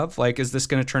aware of? Is this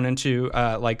going to turn into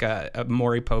a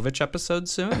Maury Povich episode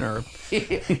soon? Or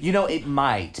it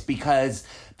might, because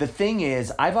the thing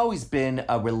is, I've always been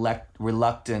a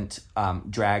reluctant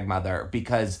drag mother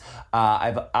because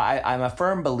I'm a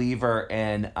firm believer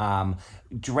in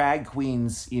drag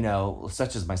queens,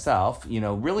 such as myself,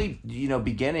 really,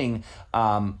 beginning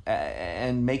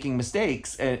and making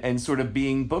mistakes and sort of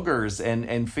being boogers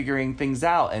and figuring things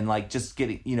out and like just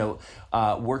getting,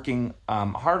 working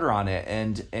harder on it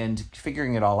and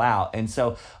figuring it all out. And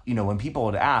so, when people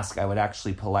would ask, I would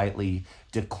actually politely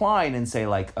decline and say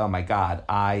like, oh my God,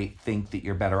 I think that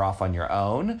you're better off on your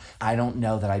own. I don't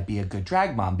know that I'd be a good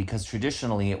drag mom, because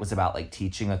traditionally it was about like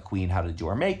teaching a queen how to do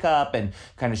her makeup and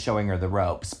kind of showing her the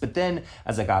ropes. But then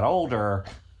as I got older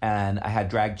and I had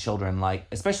drag children, like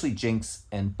especially Jinx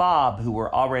and Bob, who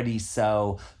were already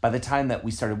so, by the time that we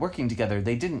started working together,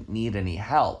 they didn't need any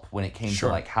help when it came to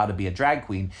like how to be a drag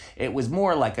queen. It was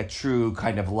more like a true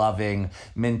kind of loving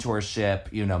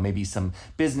mentorship, maybe some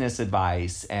business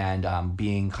advice and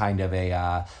being kind of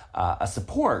a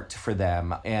support for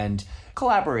them and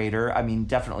collaborator. I mean,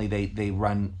 definitely they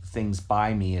run things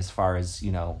by me as far as,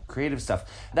 creative stuff.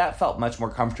 That felt much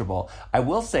more comfortable. I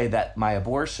will say that my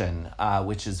abortion,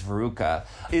 which is Veruca,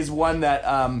 is one that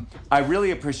I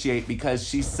really appreciate because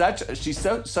she's such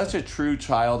a true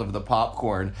child of the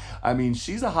popcorn. I mean,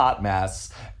 she's a hot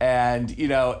mess and,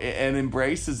 and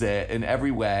embraces it in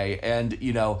every way. And,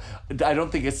 I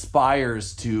don't think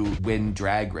aspires to win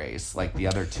Drag Race like the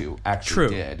other two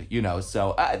actually did,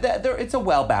 so it's a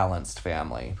well-balanced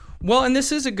family. Well, and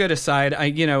this is a good aside.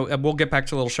 We'll get back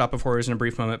to Little Shop of Horrors in a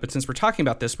brief moment, but since we're talking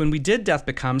about this, when we did Death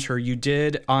Becomes Her, you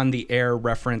did on the air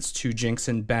reference to Jinx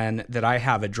and Ben that I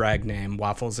have a drag name,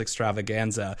 Waffles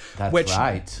Extravaganza. That's which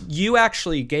right. You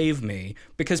actually gave me,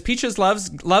 because Peaches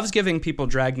loves giving people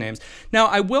drag names. Now,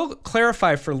 I will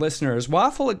clarify for listeners,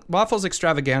 Waffles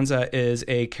Extravaganza is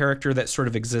a character that sort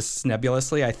of exists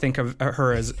nebulously. I think of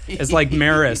her as like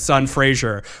Maris on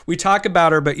Frasier. We talk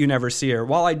about her, but you never see her.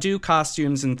 While I do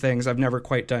costumes and things, I've never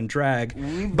quite done drag.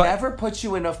 We've never put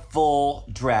you in a full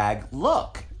drag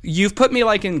look. You've put me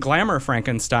like in Glamour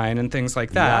Frankenstein and things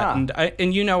like that, and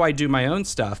I do my own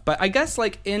stuff. But I guess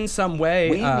like in some way,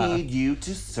 we need you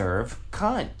to serve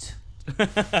cunt.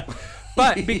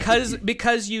 But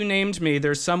because you named me,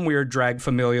 there's some weird drag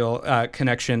familial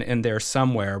connection in there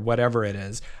somewhere, whatever it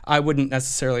is. I wouldn't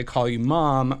necessarily call you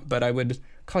mom, but I would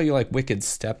call you like Wicked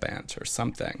Step Aunt or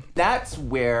something. That's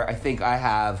where I think I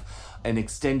have an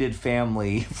extended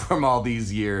family from all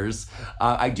these years.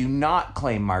 I do not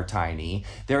claim Martini.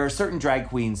 There are certain drag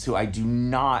queens who I do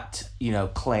not,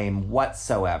 claim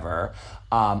whatsoever.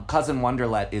 Cousin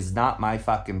Wonderlet is not my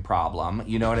fucking problem.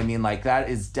 You know what I mean? Like that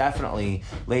is definitely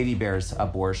Lady Bear's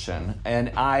abortion. And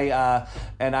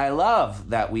I love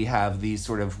that we have these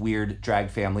sort of weird drag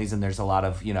families, and there's a lot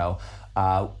of,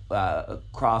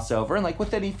 crossover, and like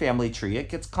with any family tree it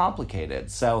gets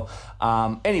complicated. So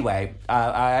anyway,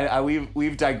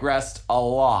 we've digressed a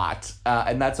lot,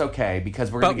 and that's okay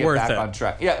because we're gonna get back on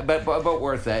track. But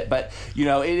worth it. But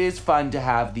it is fun to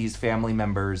have these family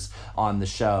members on the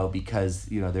show because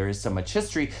there is so much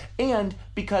history, and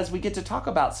because we get to talk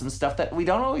about some stuff that we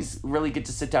don't always really get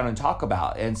to sit down and talk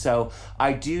about. And so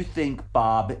I do think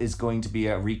Bob is going to be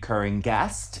a recurring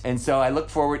guest, and so I look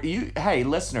forward. Hey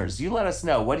listeners, you let us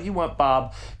know, what do you want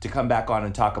Bob to come back on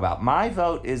and talk about? My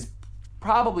vote is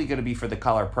probably going to be for The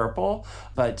Color Purple,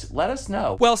 but let us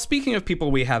know. Well, speaking of people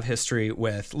we have history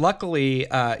with, luckily,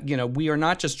 we are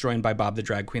not just joined by Bob the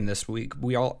Drag Queen this week.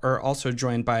 We all are also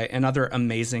joined by another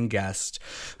amazing guest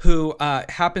who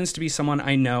happens to be someone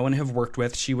I know and have worked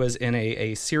with. She was in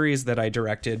a series that I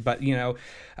directed, but,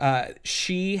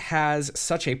 she has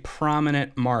such a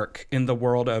prominent mark in the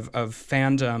world of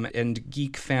fandom and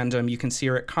geek fandom. You can see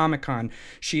her at Comic-Con.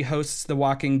 She hosts The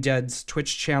Walking Dead's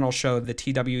Twitch channel show, the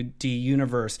TWD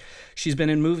Universe. She's been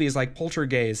in movies like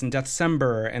Poltergeist and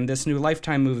Deathcember and this new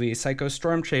Lifetime movie, Psycho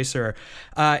Storm Chaser.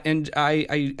 And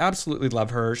I absolutely love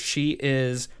her. She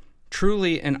is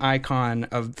truly an icon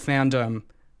of fandom,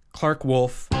 Clark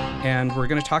Wolf. And we're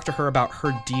going to talk to her about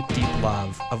her deep, deep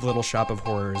love of Little Shop of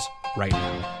Horrors right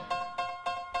now.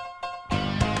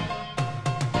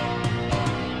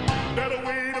 Better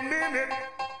wait a minute.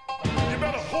 You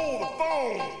better hold the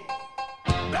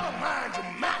phone. Better mind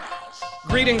your manners.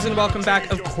 Greetings and welcome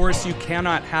back. Of course, you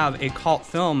cannot have a cult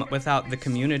film without the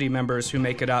community members who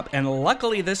make it up. And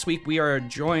luckily this week we are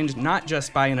joined not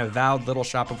just by an avowed Little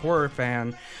Shop of Horror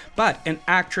fan, but an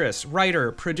actress,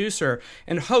 writer, producer,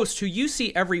 and host who you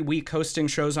see every week hosting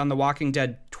shows on the Walking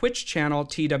Dead Twitch channel,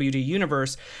 TWD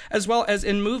Universe, as well as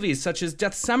in movies such as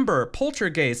Deathcember,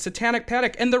 Poltergeist, Satanic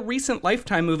Panic, and the recent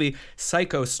Lifetime movie,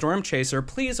 Psycho Storm Chaser.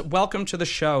 Please welcome to the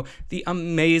show the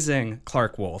amazing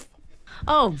Clark Wolf.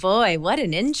 Oh boy, what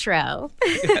an intro.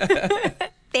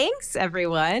 Thanks,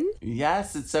 everyone.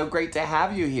 Yes, it's so great to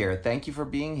have you here. Thank you for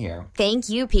being here. Thank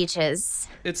you, Peaches.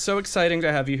 It's so exciting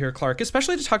to have you here, Clark,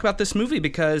 especially to talk about this movie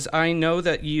because I know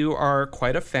that you are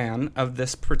quite a fan of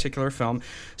this particular film.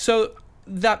 So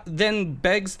that then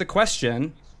begs the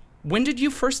question, when did you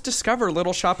first discover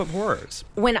Little Shop of Horrors?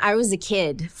 When I was a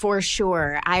kid, for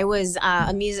sure. I was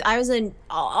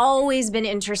always been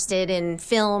interested in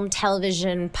film,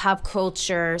 television, pop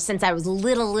culture since I was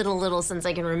little, since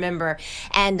I can remember,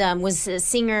 and was a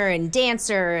singer and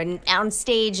dancer and on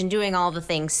stage and doing all the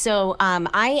things. So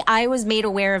I was made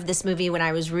aware of this movie when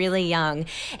I was really young,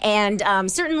 and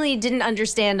certainly didn't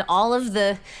understand all of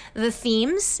the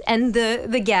themes and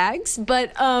the gags,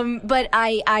 but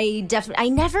I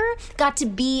never got to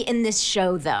be in this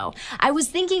show, though. I was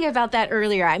thinking about that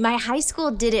earlier. My high school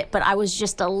did it, but I was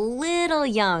just a little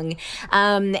young,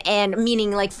 and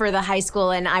meaning like for the high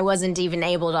school, and I wasn't even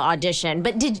able to audition.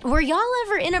 But were y'all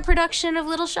ever in a production of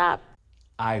Little Shop?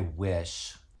 I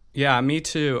wish. Yeah, me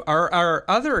too. Our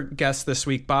other guest this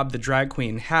week, Bob the Drag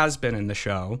Queen, has been in the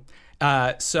show.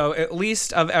 So at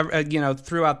least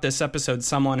throughout this episode,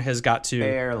 someone has got to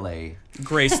Barely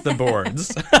grace the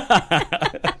boards.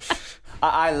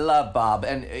 I love Bob,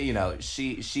 and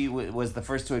she was the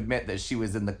first to admit that she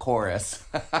was in the chorus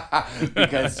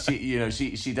because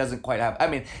she doesn't quite have. I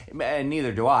mean, and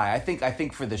neither do I. I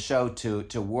think for the show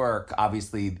to work,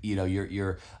 obviously,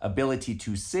 your ability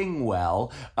to sing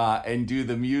well and do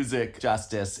the music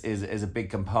justice is a big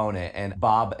component. And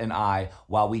Bob and I,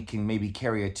 while we can maybe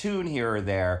carry a tune here or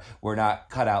there, we're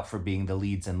not cut out for being the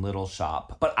leads in Little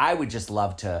Shop. But I would just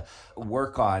love to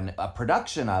work on a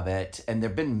production of it, and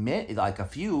there've been a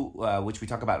few, which we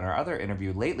talk about in our other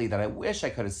interview lately, that I wish I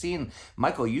could have seen.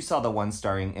 Michael, you saw the one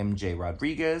starring MJ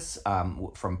Rodriguez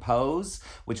from Pose,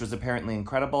 which was apparently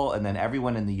incredible, and then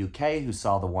everyone in the UK who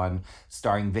saw the one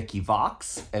starring Vicky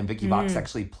Vox, and Vicky Vox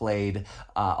actually played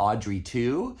Audrey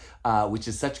 2, which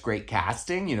is such great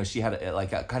casting. She had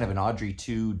a kind of an Audrey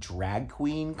 2 drag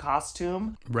queen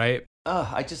costume. Right.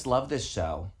 I just love this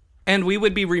show. And we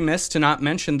would be remiss to not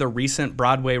mention the recent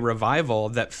Broadway revival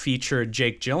that featured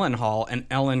Jake Gyllenhaal and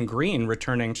Ellen Greene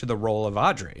returning to the role of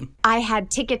Audrey. I had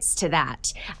tickets to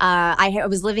that. I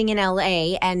was living in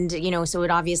LA, and, so would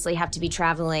obviously have to be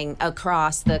traveling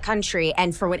across the country.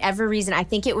 And for whatever reason, I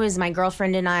think it was my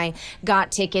girlfriend and I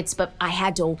got tickets, but I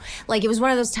had to, it was one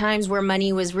of those times where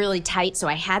money was really tight. So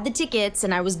I had the tickets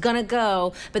and I was going to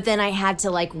go, but then I had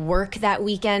to work that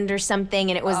weekend or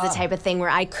something. And it was the type of thing where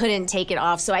I couldn't take it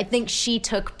off. So I think she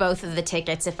took both of the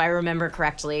tickets, if I remember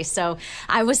correctly. So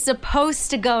I was supposed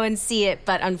to go and see it,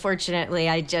 but unfortunately,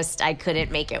 I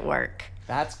couldn't make it work.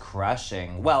 That's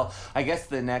crushing. Well, I guess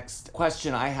the next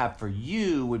question I have for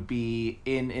you would be,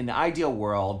 in an ideal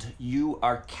world, you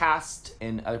are cast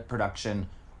in a production.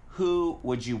 Who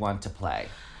would you want to play?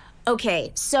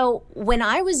 Okay, so when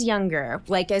I was younger,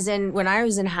 when I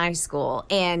was in high school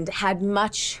and had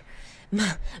much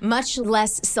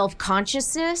less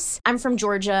self-consciousness. I'm from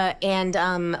Georgia, and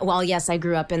yes, I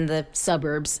grew up in the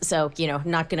suburbs, so,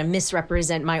 not going to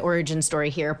misrepresent my origin story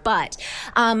here, but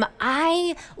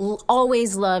I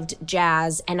always loved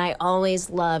jazz, and I always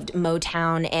loved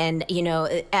Motown, and,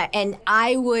 and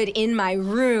I would, in my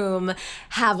room,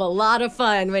 have a lot of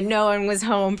fun when no one was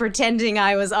home, pretending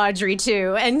I was Audrey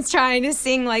 2, and trying to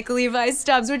sing like Levi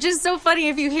Stubbs, which is so funny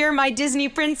if you hear my Disney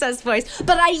princess voice,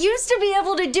 but I used to be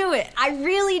able to do it. I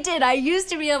really did. I used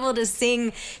to be able to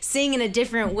sing in a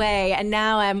different way, and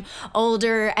now I'm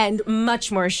older and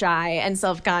much more shy and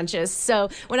self-conscious. So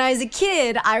when I was a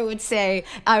kid, I would say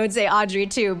Audrey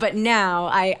 2, but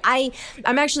now I'm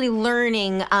actually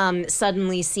learning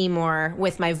Suddenly Seymour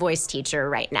with my voice teacher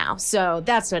right now. So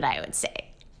that's what I would say.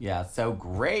 Yeah, so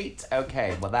great.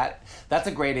 Okay, well that's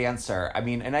a great answer. I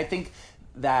mean, and I think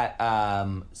that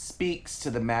speaks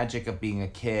to the magic of being a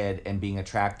kid and being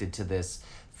attracted to this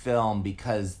film,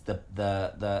 because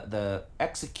the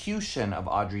execution of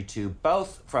Audrey 2,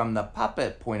 both from the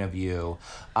puppet point of view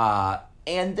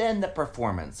and then the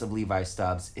performance of Levi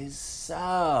Stubbs, is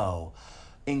so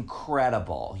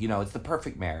incredible. It's the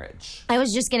perfect marriage. I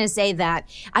was just going to say that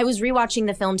I was rewatching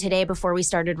the film today before we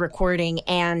started recording,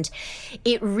 and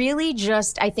it really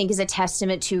just, I think, is a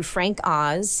testament to Frank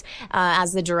Oz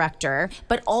as the director,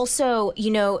 but also,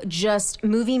 just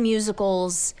movie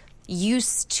musicals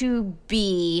used to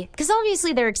be, because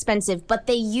obviously they're expensive, but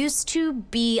they used to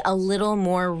be a little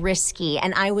more risky.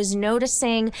 And I was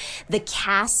noticing the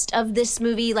cast of this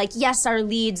movie, like, yes, our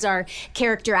leads are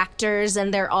character actors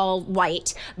and they're all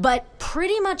white, but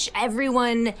pretty much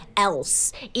everyone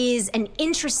else is an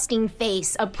interesting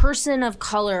face, a person of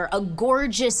color, a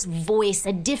gorgeous voice,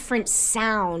 a different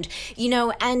sound, you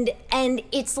know, and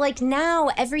it's like now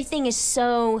everything is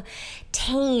so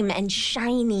tame and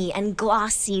shiny and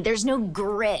glossy. There's no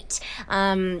grit.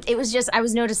 It was just, I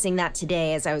was noticing that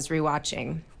today as I was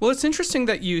rewatching. Well, it's interesting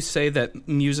that you say that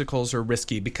musicals are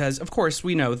risky because, of course,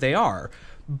 we know they are.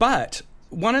 But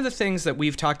one of the things that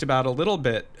we've talked about a little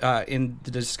bit in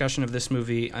the discussion of this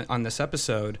movie on this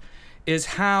episode is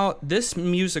how this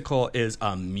musical is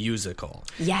a musical.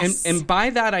 Yes. And by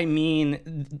that, I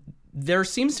mean, there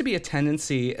seems to be a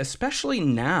tendency, especially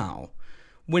now,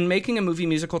 when making a movie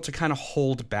musical, to kind of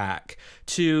hold back,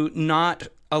 to not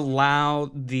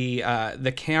allow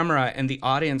the camera and the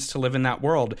audience to live in that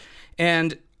world.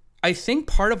 And I think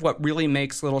part of what really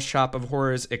makes Little Shop of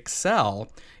Horrors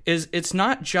excel is it's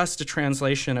not just a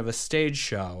translation of a stage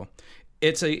show.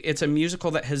 It's a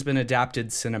musical that has been adapted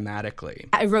cinematically.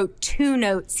 I wrote 2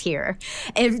 notes here.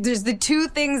 If there's the 2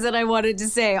 things that I wanted to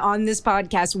say on this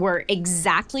podcast were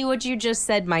exactly what you just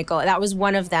said, Michael. That was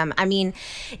one of them. I mean,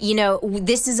 you know,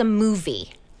 this is a movie.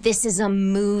 This is a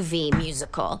movie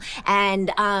musical.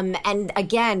 And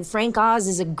again, Frank Oz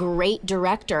is a great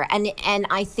director. And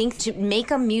I think to make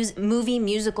a movie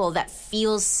musical that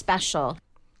feels special,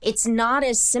 it's not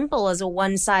as simple as a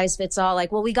one-size-fits-all,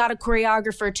 like, well, we got a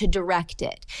choreographer to direct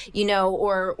it, you know,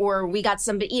 or we got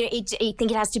somebody, you know, I think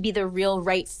it has to be the real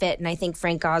right fit, and I think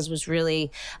Frank Oz was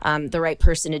really the right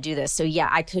person to do this. So, yeah,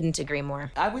 I couldn't agree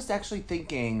more. I was actually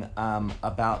thinking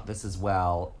about this as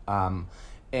well,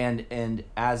 and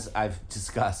as I've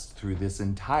discussed through this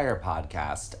entire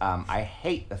podcast, I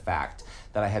hate the fact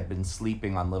that I had been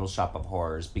sleeping on Little Shop of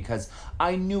Horrors because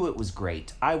I knew it was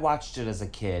great. I watched it as a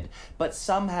kid, but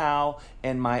somehow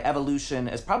in my evolution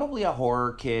as probably a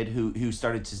horror kid who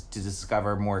started to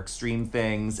discover more extreme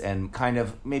things and kind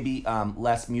of maybe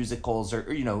less musicals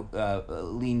or you know,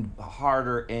 leaned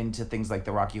harder into things like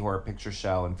the Rocky Horror Picture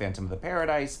Show and Phantom of the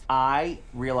Paradise, I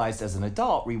realized as an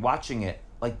adult rewatching it,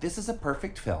 like, this is a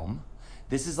perfect film.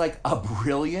 This is like a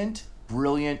brilliant,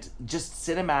 just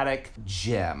cinematic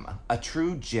gem, a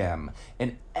true gem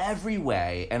in every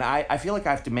way. And I feel like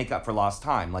I have to make up for lost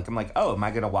time. Like, I'm like, oh, am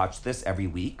I going to watch this every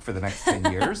week for the next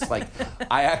 10 years? Like,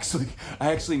 I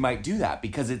actually might do that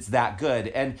because it's that good.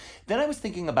 And then I was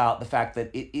thinking about the fact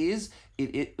that it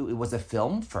was a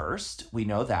film first, we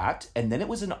know that, and then it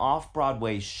was an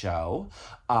off-Broadway show,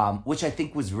 which I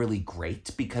think was really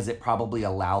great because it probably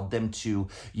allowed them to,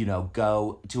 you know,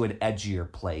 go to an edgier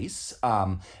place.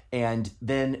 And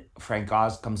then Frank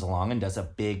Oz comes along and does a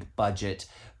big budget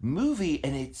movie,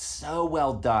 and it's so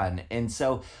well done. And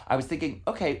so I was thinking,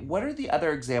 okay, what are the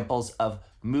other examples of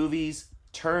movies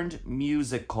turned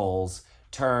musicals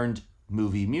turned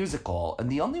movie musical?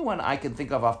 And the only one I can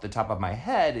think of off the top of my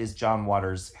head is John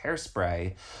Waters'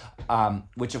 Hairspray,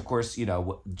 which of course, you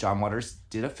know, John Waters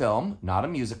did a film, not a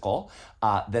musical.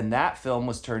 Then that film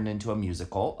was turned into a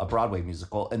musical, a Broadway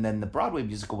musical, and then the Broadway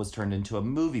musical was turned into a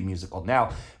movie musical.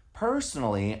 Now,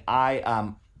 personally,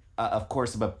 I of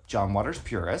course, I'm a John Waters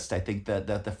purist. I think that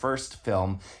the first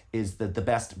film is the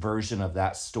best version of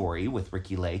that story with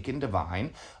Ricky Lake and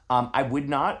Divine. I would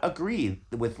not agree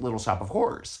with Little Shop of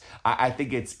Horrors. I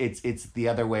think it's the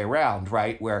other way around,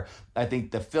 right? Where I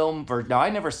think the film version... Now, I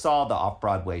never saw the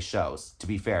off-Broadway shows, to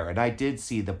be fair, and I did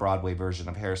see the Broadway version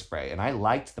of Hairspray, and I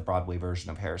liked the Broadway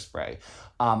version of Hairspray.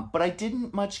 But I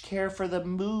didn't much care for the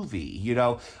movie, you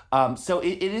know? So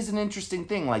it is an interesting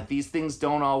thing. Like, these things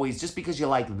don't always... Just because you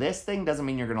like this thing doesn't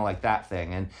mean you're going to like that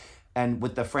thing. And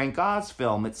with the Frank Oz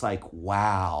film, it's like,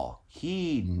 wow,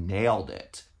 he nailed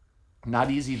it.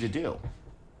 Not easy to do.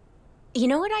 You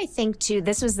know what I think, too?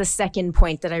 This was the second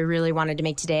point that I really wanted to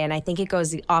make today, and I think it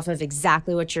goes off of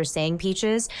exactly what you're saying,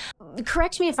 Peaches.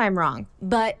 Correct me if I'm wrong,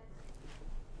 but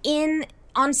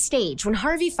on stage, when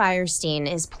Harvey Fierstein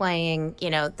is playing, you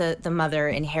know, the mother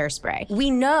in Hairspray, we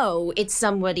know it's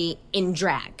somebody in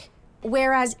drag.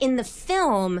 Whereas in the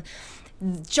film,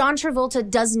 John Travolta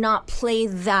does not play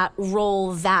that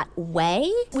role that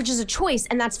way, which is a choice,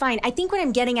 and that's fine. I think what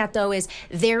I'm getting at, though, is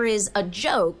there is a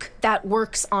joke that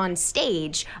works on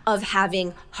stage of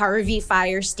having Harvey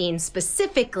Fierstein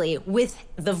specifically with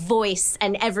the voice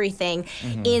and everything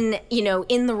in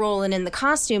the role and in the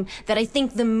costume, that I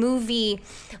think the movie,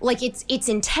 like, it's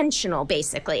intentional,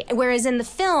 basically. Whereas in the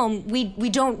film, we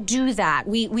don't do that.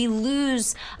 We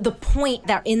lose the point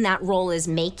that in that role is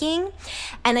making.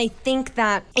 And I think think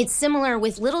that it's similar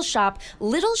with Little Shop.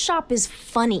 Little Shop is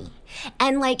funny.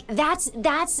 And like that's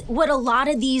what a lot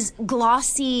of these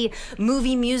glossy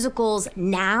movie musicals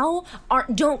now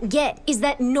don't get, is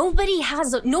that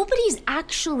nobody's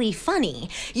actually funny.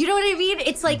 You know what I mean?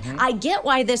 It's like, I get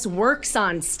why this works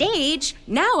on stage.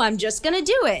 Now I'm just gonna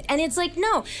do it. And it's like,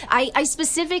 no. I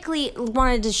specifically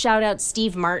wanted to shout out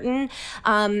Steve Martin,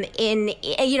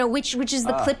 which is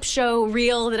the clip show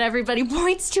reel that everybody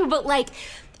points to, but like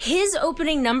his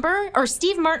opening number, or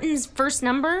Steve Martin's first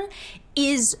number,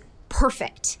 is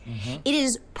perfect. It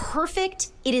is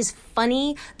perfect. It is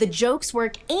funny. The jokes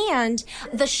work. And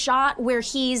the shot where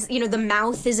he's, the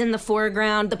mouth is in the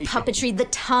foreground, the puppetry, the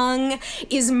tongue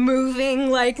is moving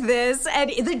like this,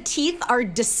 and the teeth are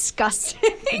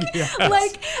disgusting. Yes.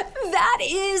 Like, that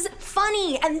is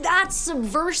funny, and that's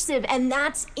subversive, and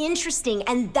that's interesting,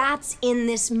 and that's in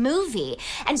this movie.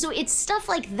 And so it's stuff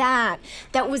like that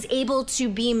was able to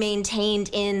be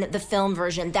maintained in the film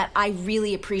version that I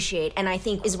really appreciate, and I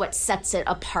think is what sets it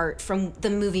apart from the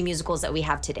movie musicals that we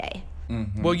have today.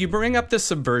 Well, you bring up the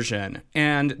subversion,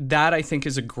 and that I think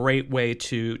is a great way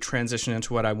to transition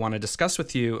into what I want to discuss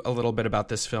with you a little bit about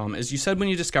this film. As you said, when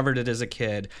you discovered it as a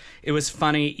kid, it was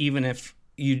funny even if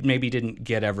you maybe didn't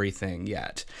get everything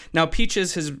yet. Now,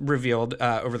 Peaches has revealed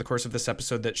over the course of this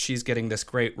episode that she's getting this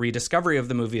great rediscovery of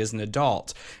the movie as an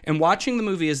adult. And watching the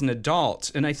movie as an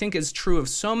adult, and I think is true of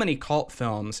so many cult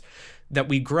films that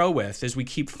we grow with, as we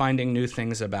keep finding new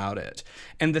things about it.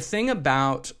 And the thing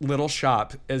about Little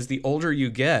Shop, as the older you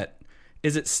get,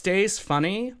 is it stays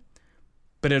funny,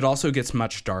 but it also gets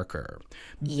much darker.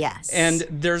 Yes. And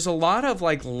there's a lot of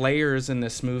like layers in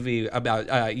this movie about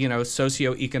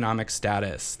socioeconomic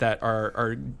status that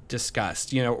are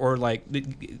discussed, or like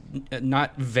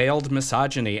not veiled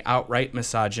misogyny, outright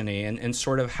misogyny, and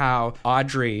sort of how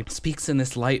Audrey speaks in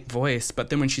this light voice,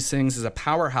 but then when she sings as a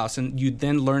powerhouse, and you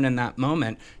then learn in that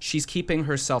moment she's keeping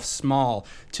herself small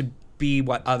to be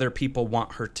what other people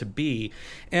want her to be.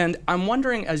 And I'm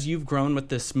wondering, as you've grown with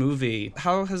this movie,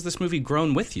 how has this movie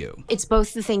grown with you? It's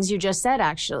both the things you just said,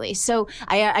 actually. So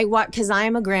I watch, because I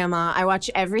am a grandma, I watch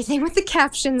everything with the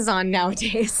captions on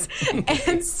nowadays.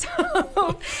 And so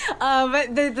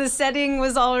the setting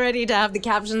was all ready to have the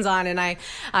captions on, and I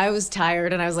was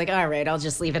tired, and I was like, all right, I'll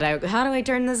just leave it out. How do I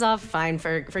turn this off? Fine,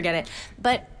 forget it.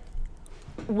 But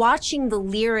watching the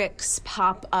lyrics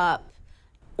pop up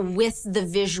with the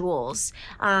visuals,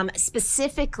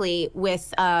 specifically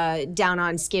with Down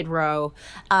on Skid Row,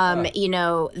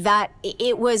 that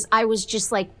I was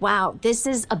just like, wow, this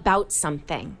is about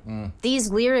something. These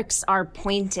lyrics are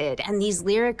pointed, and these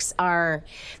lyrics are,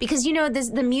 because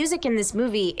the music in this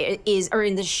movie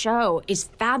in the show is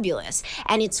fabulous,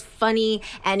 and it's funny,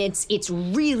 and it's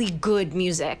really good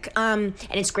music, and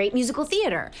it's great musical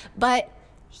theater, but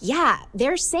yeah,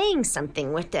 they're saying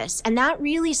something with this, and that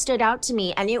really stood out to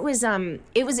me. And it was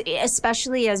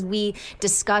especially as we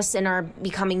discuss and are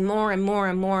becoming more and more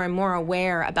and more and more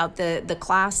aware about the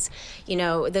class,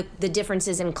 the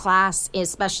differences in class,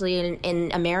 especially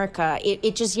in America.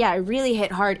 It really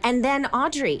hit hard. And then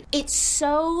Audrey, it's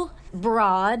so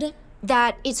broad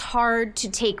that it's hard to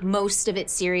take most of it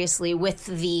seriously with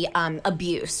the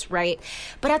abuse, right?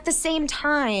 But at the same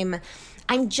time,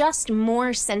 I'm just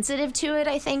more sensitive to it,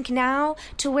 I think, now,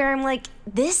 to where I'm like,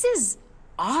 this is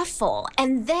awful.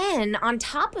 And then on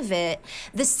top of it,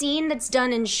 the scene that's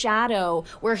done in Shadow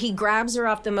where he grabs her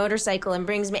off the motorcycle and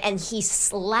brings me, and he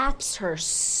slaps her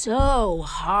so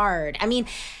hard. I mean,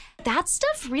 that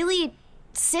stuff really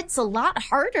sits a lot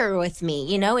harder with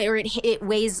me, or it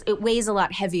weighs a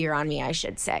lot heavier on me, I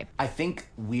should say. I think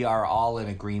we are all in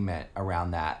agreement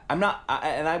around that. And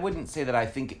I wouldn't say that I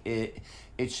think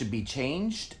it should be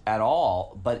changed at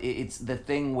all, but it's the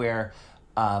thing where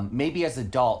maybe as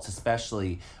adults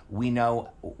especially, we know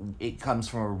it comes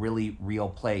from a really real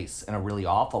place and a really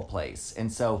awful place.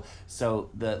 And so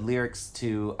the lyrics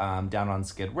to Down on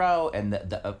Skid Row and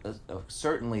the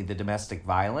certainly the domestic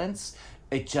violence,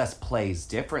 it just plays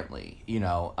differently,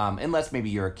 unless maybe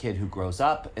you're a kid who grows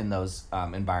up in those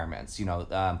environments,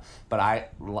 but I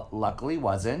luckily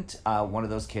wasn't one of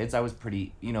those kids. I was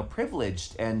pretty,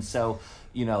 privileged. And so,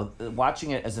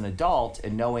 watching it as an adult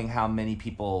and knowing how many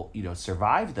people,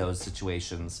 survive those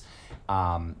situations,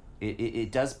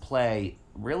 it does play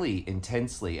really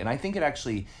intensely. And I think it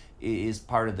actually is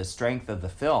part of the strength of the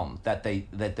film that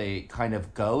they kind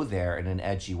of go there in an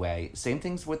edgy way. Same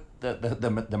things with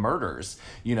the murders.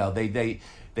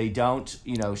 They don't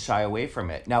shy away from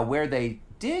it. Now where they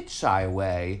did shy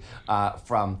away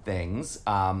from things,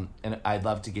 and I'd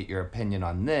love to get your opinion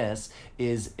on this,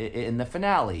 is in the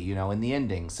finale, you know, in the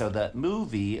ending. So the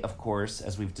movie, of course,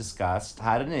 as we've discussed,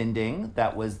 had an ending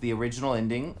that was the original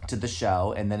ending to the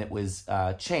show, and then it was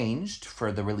changed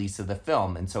for the release of the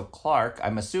film. And so, Clark,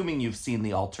 I'm assuming you've seen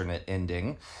the alternate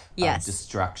ending Yes. of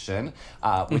Destruction,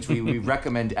 which we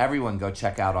recommend everyone go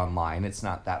check out online. It's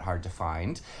not that hard to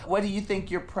find. What do you think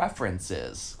your preference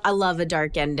is? I love a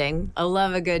dark ending. I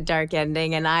love a good dark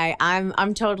ending, and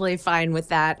I'm totally fine with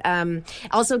that.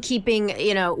 Also keeping,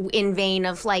 you know, in vein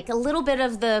of like a little bit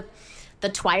of the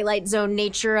Twilight Zone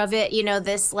nature of it, you know,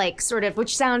 this like sort of,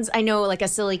 which sounds, I know, like a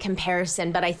silly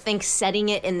comparison, but I think setting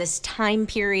it in this time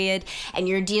period, and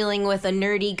you're dealing with a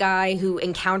nerdy guy who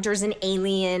encounters an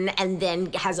alien and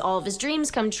then has all of his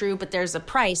dreams come true, but there's a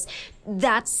price.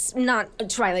 That's not,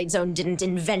 Twilight Zone didn't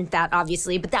invent that,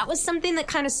 obviously, but that was something that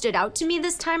kind of stood out to me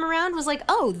this time around, was like,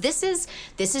 oh, this is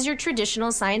your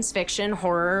traditional science fiction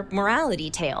horror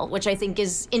morality tale, which I think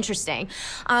is interesting.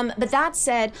 But that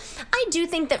said, I do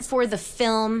think that for the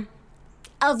film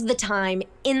of the time,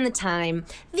 in the time,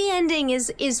 the ending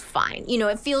is fine. You know,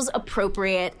 it feels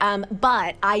appropriate.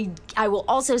 But I will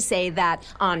also say that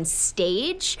on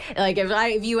stage, like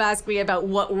if you ask me about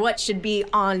what should be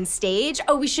on stage,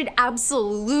 we should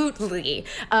absolutely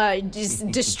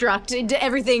destruct.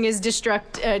 Everything is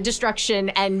destruction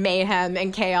and mayhem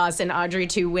and chaos, and Audrey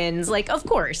 2 wins. Like, of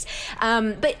course.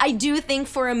 But I do think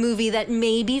for a movie that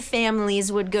maybe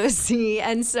families would go see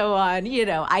and so on, you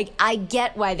know, I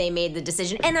get why they made the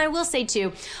decision. And I will say,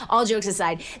 too, all jokes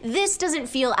aside, this doesn't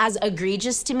feel as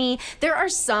egregious to me. There are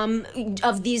some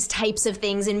of these types of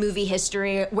things in movie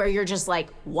history where you're just like,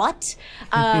 what?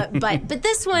 But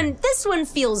this one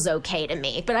feels okay to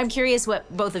me. But I'm curious what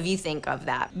both of you think of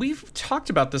that. We've talked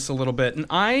about this a little bit, and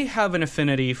I have an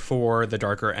affinity for the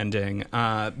darker ending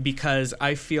because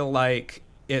I feel like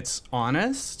it's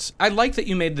honest. I like that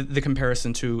you made the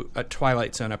comparison to a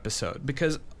Twilight Zone episode,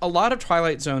 because a lot of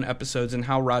Twilight Zone episodes and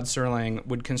how Rod Serling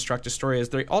would construct a story is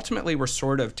they ultimately were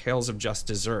sort of tales of just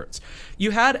desserts.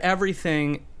 You had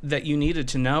everything that you needed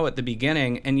to know at the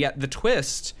beginning, and yet the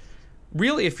twist,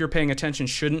 really, if you're paying attention,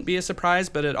 shouldn't be a surprise,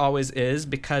 but it always is,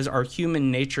 because our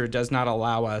human nature does not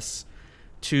allow us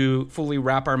to fully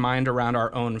wrap our mind around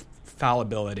our own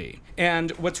fallibility. And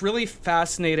what's really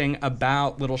fascinating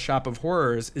about Little Shop of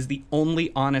Horrors is the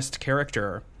only honest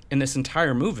character in this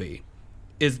entire movie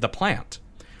is the plant.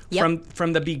 Yep.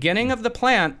 From the beginning of the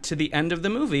plant to the end of the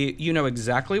movie, you know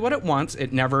exactly what it wants.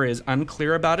 It never is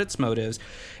unclear about its motives.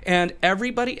 And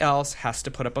everybody else has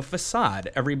to put up a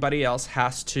facade. Everybody else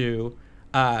has to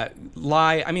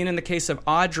lie. I mean, in the case of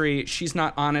Audrey, she's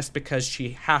not honest because she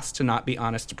has to not be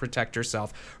honest to protect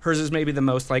herself. Hers is maybe the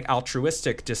most like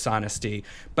altruistic dishonesty.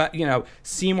 But, you know,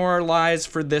 Seymour lies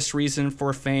for this reason,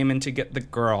 for fame and to get the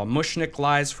girl. Mushnick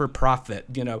lies for profit.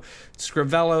 You know,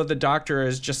 Scrivello, the doctor,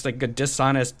 is just like a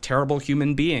dishonest, terrible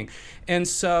human being. And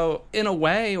so, in a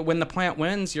way, when the plant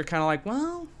wins, you're kind of like,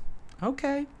 well,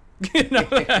 okay. You know?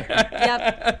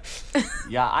 Yep.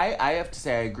 Yeah, I have to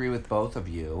say I agree with both of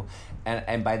you.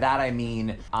 And by that I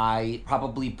mean I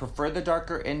probably prefer the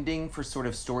darker ending for sort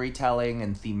of storytelling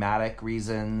and thematic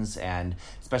reasons, and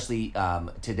especially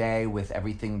today with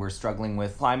everything we're struggling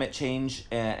with, climate change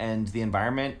and the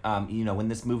environment. You know, when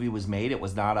this movie was made, it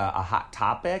was not a hot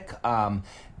topic.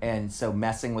 And so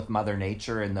messing with Mother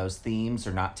Nature and those themes,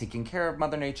 or not taking care of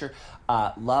Mother Nature,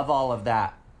 love all of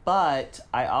that. But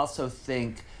I also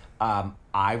think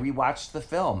I rewatched the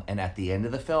film, and at the end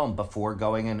of the film, before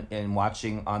going and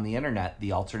watching on the internet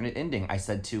the alternate ending, I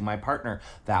said to my partner,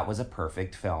 that was a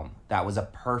perfect film. That was a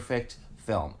perfect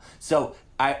film. So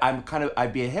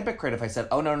I'd be a hypocrite if I said,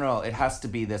 oh, no, it has to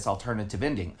be this alternative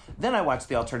ending. Then I watched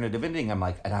the alternative ending, I'm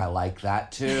like, and I like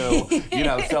that too. You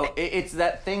know, so it's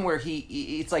that thing where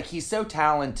it's like he's so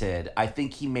talented. I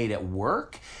think he made it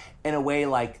work in a way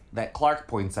like that Clark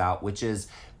points out, which is,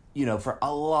 you know, for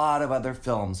a lot of other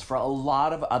films, for a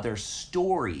lot of other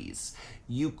stories,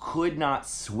 you could not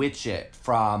switch it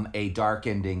from a dark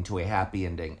ending to a happy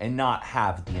ending and not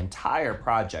have the entire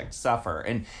project suffer.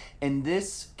 And in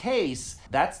this case,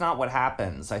 that's not what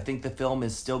happens. I think the film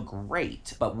is still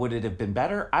great, but would it have been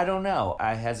better? I don't know.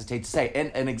 I hesitate to say.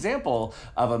 And an example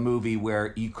of a movie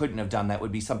where you couldn't have done that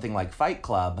would be something like Fight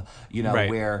Club, you know, right,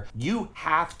 where you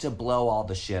have to blow all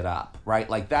the shit up, right?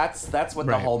 Like that's what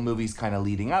the whole movie's kind of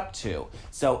leading up to.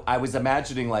 So I was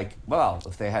imagining like, well,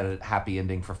 if they had a happy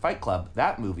ending for Fight Club,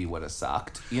 that movie would have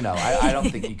sucked. You know, I don't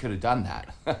think you could have done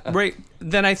that. Right.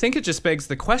 Then I think it just begs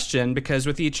the question, because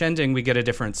with each ending we get a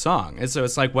different song. And so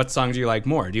it's like, what song do you like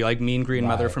more? Do you like Mean Green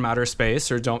Mother from Outer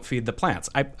Space or Don't Feed the Plants?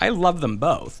 I love them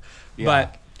both. Yeah.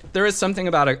 But There is something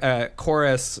about a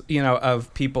chorus,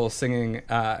 of people singing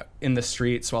in the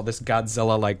streets while this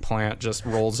Godzilla-like plant just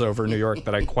rolls over New York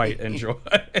that I quite enjoy.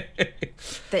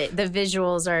 The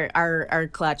visuals are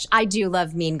clutch. I do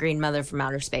love Mean Green Mother from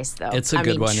Outer Space, though. It's a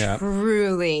good one, yeah.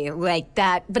 Truly, like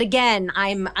that. But again,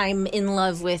 I'm in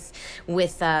love with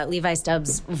Levi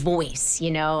Stubbs' voice,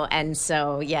 and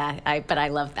so but I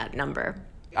love that number.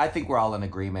 I think we're all in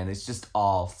agreement. It's just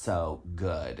all so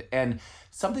good. And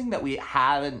something that we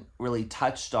haven't really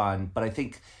touched on, but I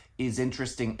think is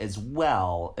interesting as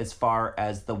well, as far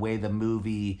as the way the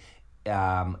movie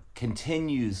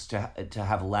continues to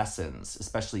have lessons,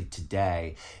 especially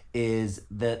today, is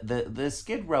the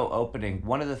Skid Row opening.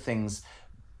 One of the things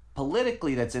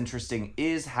politically that's interesting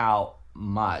is how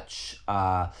much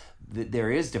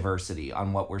there is diversity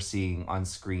on what we're seeing on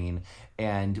screen.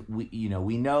 And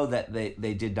we know that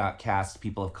they did not cast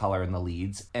people of color in the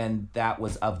leads, and that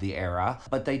was of the era.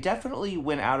 But they definitely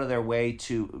went out of their way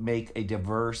to make a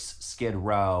diverse Skid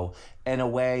Row in a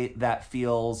way that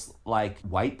feels like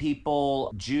white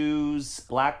people, Jews,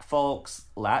 Black folks,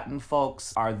 Latin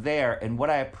folks are there. And what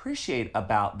I appreciate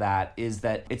about that is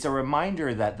that it's a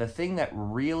reminder that the thing that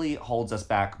really holds us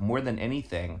back more than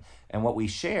anything, and what we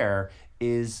share,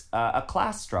 is a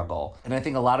class struggle. And I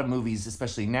think a lot of movies,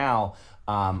 especially now,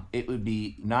 it would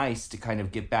be nice to kind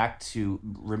of get back to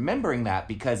remembering that,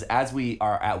 because as we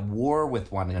are at war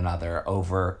with one another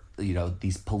over,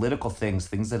 these political things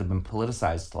that have been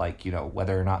politicized, like,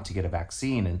 whether or not to get a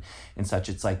vaccine and such,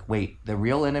 it's like, wait, the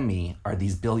real enemy are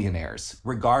these billionaires,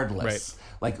 regardless.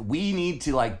 Right. Like, we need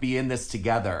to be in this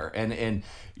together. And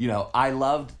I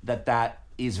loved that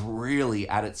is really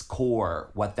at its core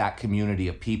what that community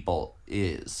of people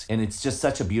is. And it's just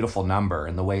such a beautiful number,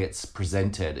 and the way it's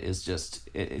presented is just,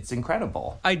 it's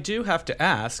incredible. I do have to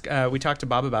ask, we talked to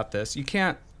Bob about this, you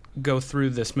can't go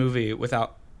through this movie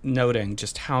without noting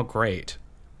just how great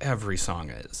every song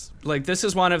is. Like, this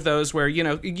is one of those where,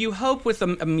 you hope with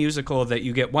a musical that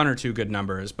you get one or two good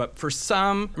numbers, but for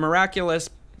some miraculous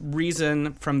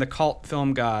reason from the cult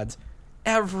film gods,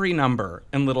 every number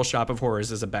in Little Shop of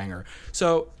Horrors is a banger.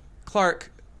 So,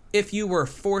 Clark, if you were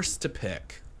forced to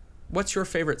pick, what's your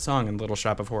favorite song in Little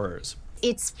Shop of Horrors?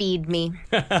 It's Feed Me.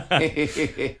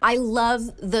 I love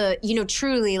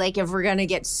truly, if we're going to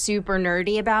get super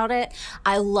nerdy about it,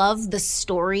 I love the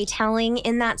storytelling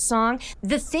in that song.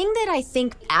 The thing that I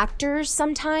think actors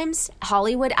sometimes,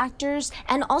 Hollywood actors,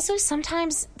 and also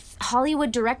sometimes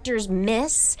Hollywood directors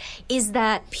miss is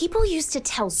that people used to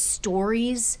tell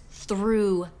stories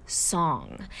through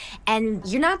song. And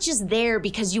you're not just there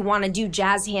because you want to do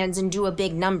jazz hands and do a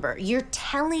big number. You're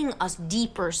telling a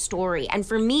deeper story. And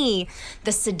for me,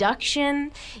 the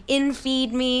seduction in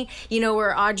Feed Me,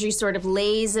 where Audrey sort of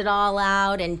lays it all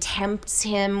out and tempts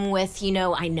him with,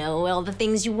 I know all the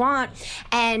things you want,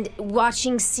 and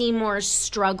watching Seymour's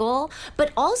struggle,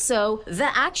 but also the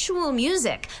actual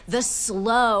music, the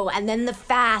slow and then the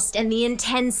fast and the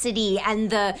intensity and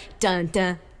the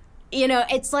dun-dun.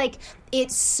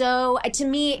 It's so, to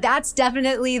me, that's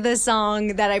definitely the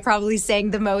song that I probably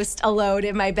sang the most alone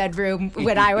in my bedroom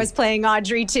when I was playing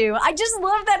Audrey 2. I just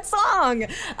love that song.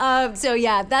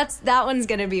 That one's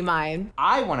going to be mine.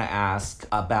 I want to ask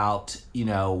about,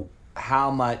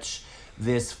 how much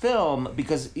this film,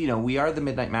 because, we are the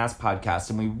Midnight Mass podcast,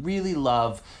 and we really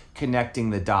love connecting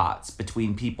the dots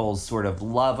between people's sort of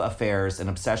love affairs and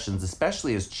obsessions,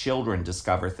 especially as children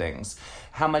discover things.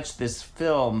 How much this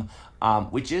film,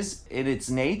 which is in its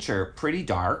nature pretty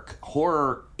dark,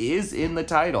 horror is in the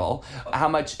title, how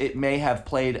much it may have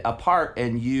played a part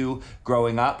in you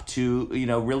growing up to,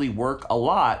 really work a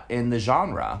lot in the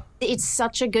genre. It's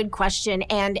such a good question,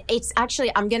 and it's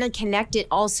actually, I'm going to connect it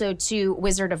also to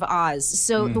Wizard of Oz.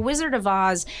 So The Wizard of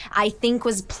Oz, I think,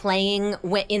 was playing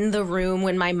in the room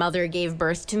when my mother gave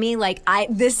birth to me.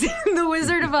 The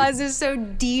Wizard of Oz is so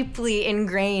deeply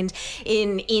ingrained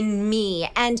in me.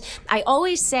 And I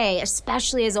always say,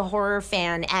 especially as a horror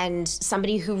fan and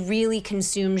somebody who really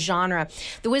consumes genre,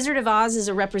 The Wizard of Oz is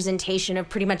a representation of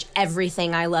pretty much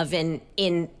everything I love in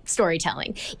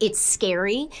storytelling. It's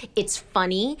scary, it's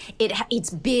funny, it's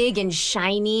big and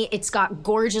shiny, it's got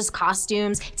gorgeous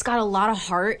costumes, it's got a lot of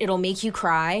heart, it'll make you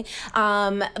cry,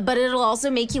 but it'll also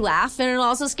make you laugh, and it'll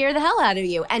also scare the hell out of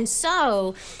you. And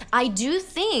so I do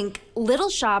think Little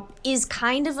Shop is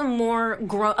kind of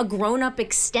a grown-up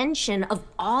extension of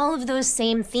all of those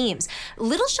same themes.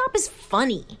 Little Shop is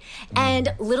funny,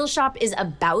 and Little Shop is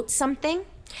about something.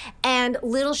 And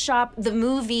Little Shop, the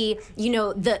movie,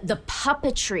 the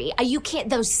puppetry,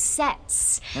 those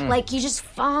sets, you just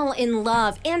fall in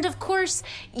love. And of course,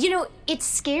 it's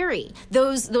scary.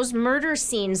 Those murder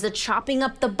scenes, the chopping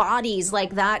up the bodies,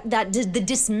 like the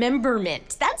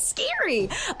dismemberment, that's scary.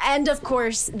 And of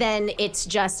course, then it's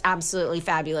just absolutely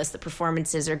fabulous. The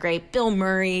performances are great. Bill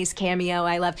Murray's cameo,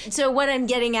 I love. So what I'm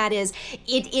getting at is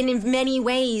it in many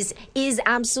ways is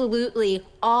absolutely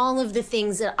all of the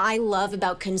things that I love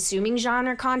about consuming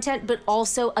genre content, but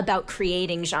also about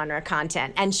creating genre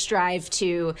content and strive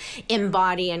to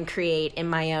embody and create in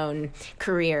my own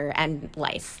career and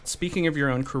life. Speaking of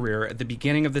your own career, at the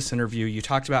beginning of this interview, you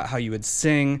talked about how you would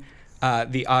sing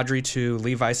the Audrey II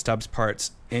Levi Stubbs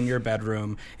parts in your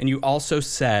bedroom, and you also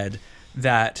said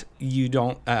that you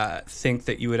don't think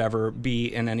that you would ever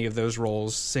be in any of those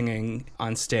roles singing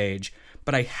on stage.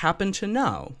 But I happen to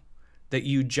know that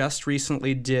you just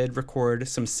recently did record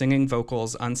some singing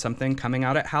vocals on something coming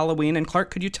out at Halloween. And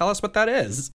Clark, could you tell us what that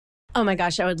is? Oh my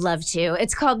gosh, I would love to.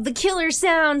 It's called The Killer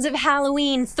Sounds of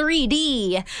Halloween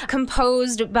 3D,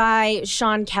 composed by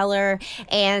Sean Keller.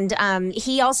 And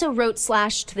he also wrote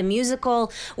Slashed the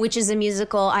Musical, which is a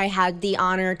musical I had the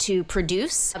honor to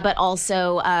produce, but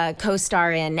also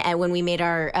co-star in when we made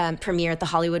our premiere at the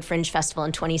Hollywood Fringe Festival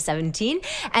in 2017.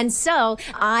 And so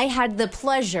I had the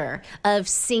pleasure of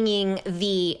singing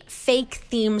the fake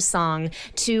theme song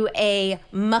to a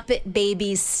Muppet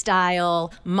Babies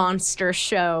style monster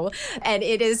show. And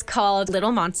it is called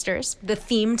Little Monsters, the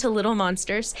theme to Little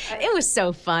Monsters. It was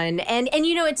so fun. And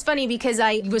you know, it's funny because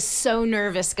I was so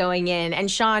nervous going in, and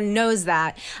Sean knows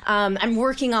that. I'm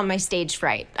working on my stage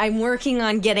fright. I'm working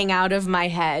on getting out of my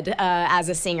head as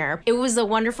a singer. It was a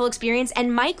wonderful experience.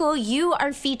 And Michael, you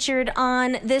are featured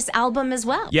on this album as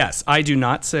well. Yes, I do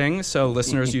not sing, so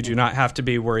listeners, you do not have to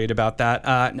be worried about that.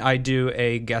 I do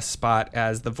a guest spot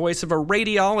as the voice of a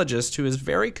radiologist who is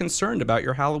very concerned about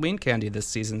your Halloween candy this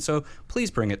season. So please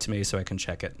bring it to me so I can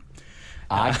check it.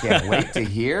 I can't wait to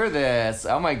hear this.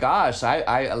 Oh my gosh,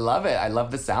 I love it. I love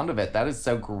the sound of it. That is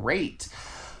so great.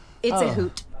 It's a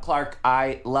hoot. Clark,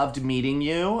 I loved meeting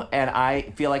you, and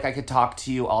I feel like I could talk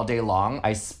to you all day long.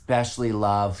 I especially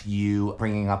love you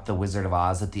bringing up The Wizard of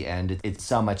Oz at the end. It's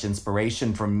so much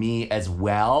inspiration from me as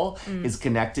well, is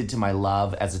connected to my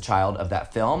love as a child of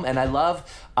that film. And I love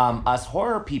us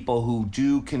horror people who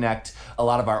do connect a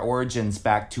lot of our origins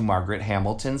back to Margaret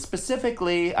Hamilton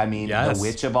specifically. I mean, Yes. The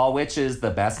witch of all witches,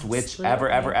 the best witch ever,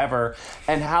 ever.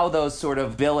 And how those sort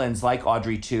of villains like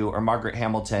Audrey II or Margaret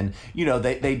Hamilton, you know,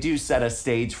 they do set a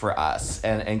stage for us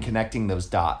and connecting those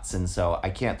dots. And so I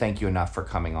can't thank you enough for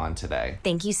coming on today.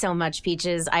 Thank you so much,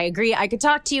 Peaches. I agree. I could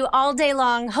talk to you all day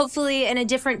long. Hopefully in a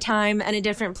different time and a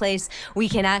different place, we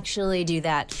can actually do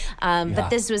that. But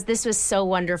this was so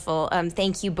wonderful.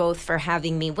 Thank you both for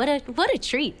having me. What a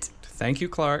treat. Thank you,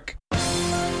 Clark.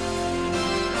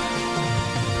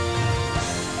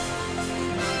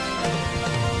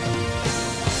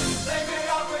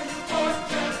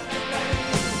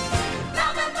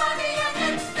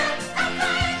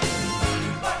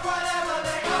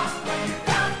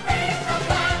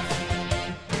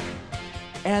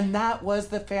 And that was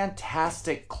the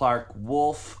fantastic Clark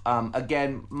Wolf.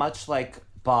 Again, much like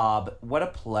Bob, what a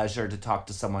pleasure to talk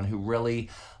to someone who really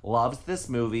loves this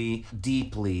movie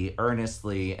deeply,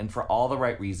 earnestly, and for all the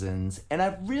right reasons. And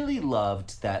I really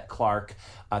loved that Clark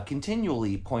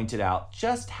continually pointed out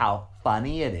just how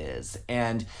funny it is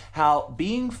and how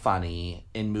being funny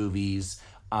in movies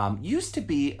used to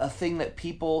be a thing that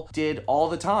people did all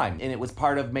the time. And it was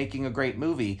part of making a great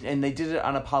movie. And they did it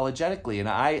unapologetically. And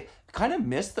I kind of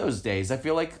miss those days. I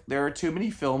feel like there are too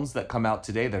many films that come out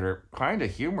today that are kind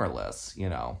of humorless, you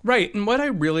know? Right. And what I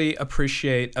really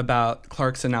appreciate about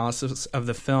Clark's analysis of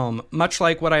the film, much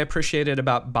like what I appreciated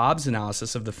about Bob's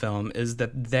analysis of the film, is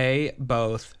that they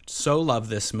both so love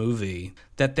this movie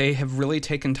that they have really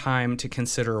taken time to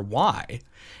consider why.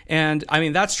 And I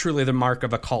mean, that's truly the mark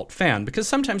of a cult fan, because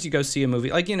sometimes you go see a movie,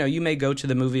 like, you know, you may go to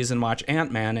the movies and watch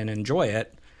Ant-Man and enjoy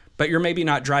it, but you're maybe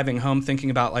not driving home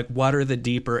thinking about, like, what are the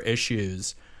deeper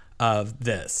issues of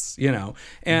this, you know?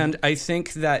 And I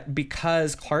think that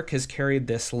because Clark has carried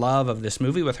this love of this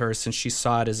movie with her since she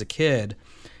saw it as a kid,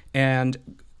 and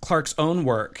Clark's own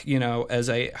work, you know, as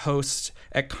a host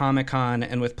at Comic-Con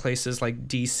and with places like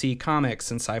DC Comics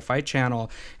and Sci-Fi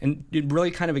Channel, and really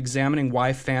kind of examining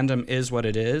why fandom is what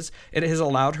it is, it has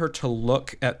allowed her to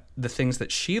look at the things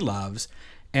that she loves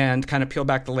and kind of peel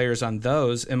back the layers on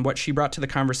those. And what she brought to the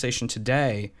conversation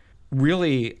today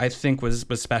really, I think, was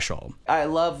special. I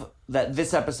love that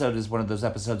this episode is one of those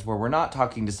episodes where we're not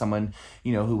talking to someone,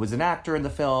 you know, who was an actor in the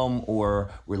film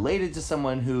or related to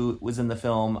someone who was in the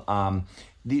film.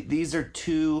 These are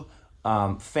two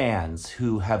fans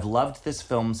who have loved this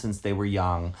film since they were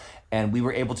young, and we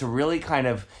were able to really kind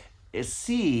of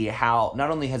see how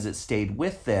not only has it stayed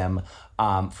with them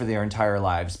for their entire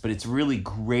lives, but it's really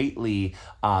greatly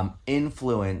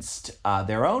influenced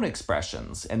their own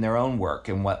expressions and their own work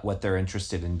and what they're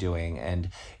interested in doing. And,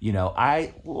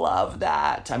 I love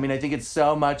that. I mean, I think it's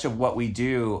so much of what we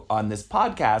do on this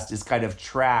podcast is kind of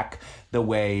track the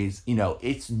ways,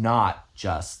 it's not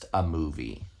just a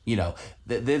movie.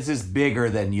 This is bigger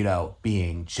than,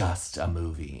 being just a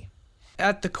movie.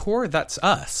 At the core, that's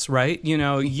us, right?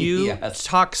 You Yes.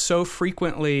 talk so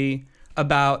frequently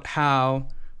about how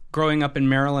growing up in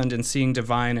Maryland and seeing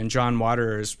Divine and John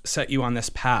Waters set you on this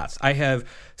path. I have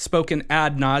spoken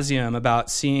ad nauseum about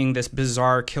seeing this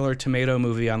bizarre Killer Tomato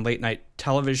movie on late night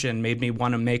television made me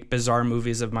want to make bizarre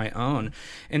movies of my own,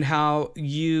 and how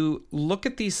you look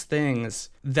at these things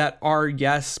that are,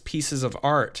 yes, pieces of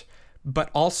art, but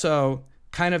also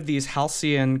kind of these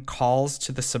halcyon calls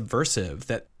to the subversive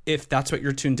that if that's what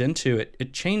you're tuned into,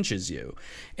 it changes you.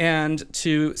 And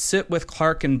to sit with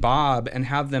Clark and Bob and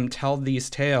have them tell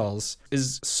these tales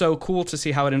is so cool to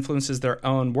see how it influences their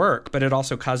own work. But it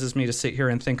also causes me to sit here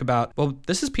and think about, well,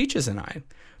 this is Peaches and I,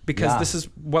 because this is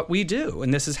what we do.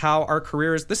 And this is how our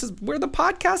careers, this is where the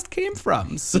podcast came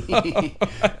from. So.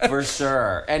 For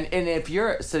sure. And if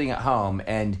you're sitting at home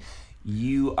and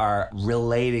you are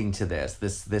relating to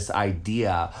this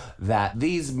idea that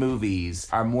these movies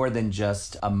are more than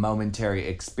just a momentary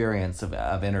experience of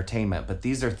entertainment, but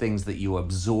these are things that you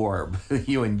absorb,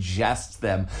 you ingest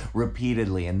them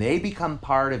repeatedly, and they become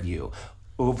part of you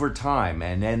over time,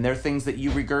 and they're things that you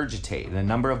regurgitate in a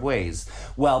number of ways.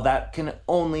 Well, that can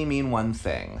only mean one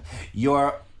thing.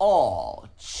 You're all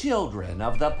children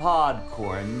of the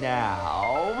Podcore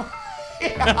now.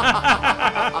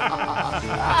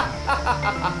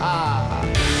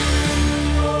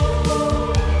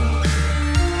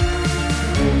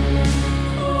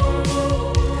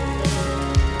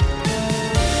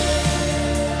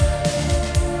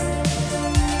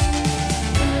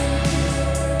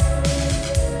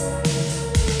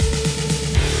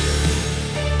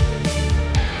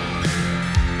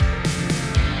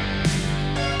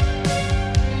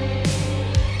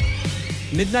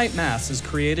 Midnight Mass is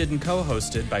created and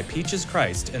co-hosted by Peaches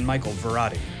Christ and Michael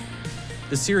Verratti.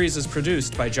 The series is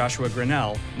produced by Joshua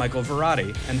Grinnell, Michael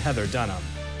Verratti, and Heather Dunham.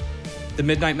 The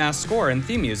Midnight Mass score and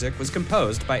theme music was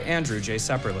composed by Andrew J.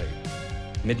 Sepperly.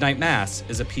 Midnight Mass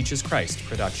is a Peaches Christ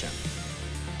production.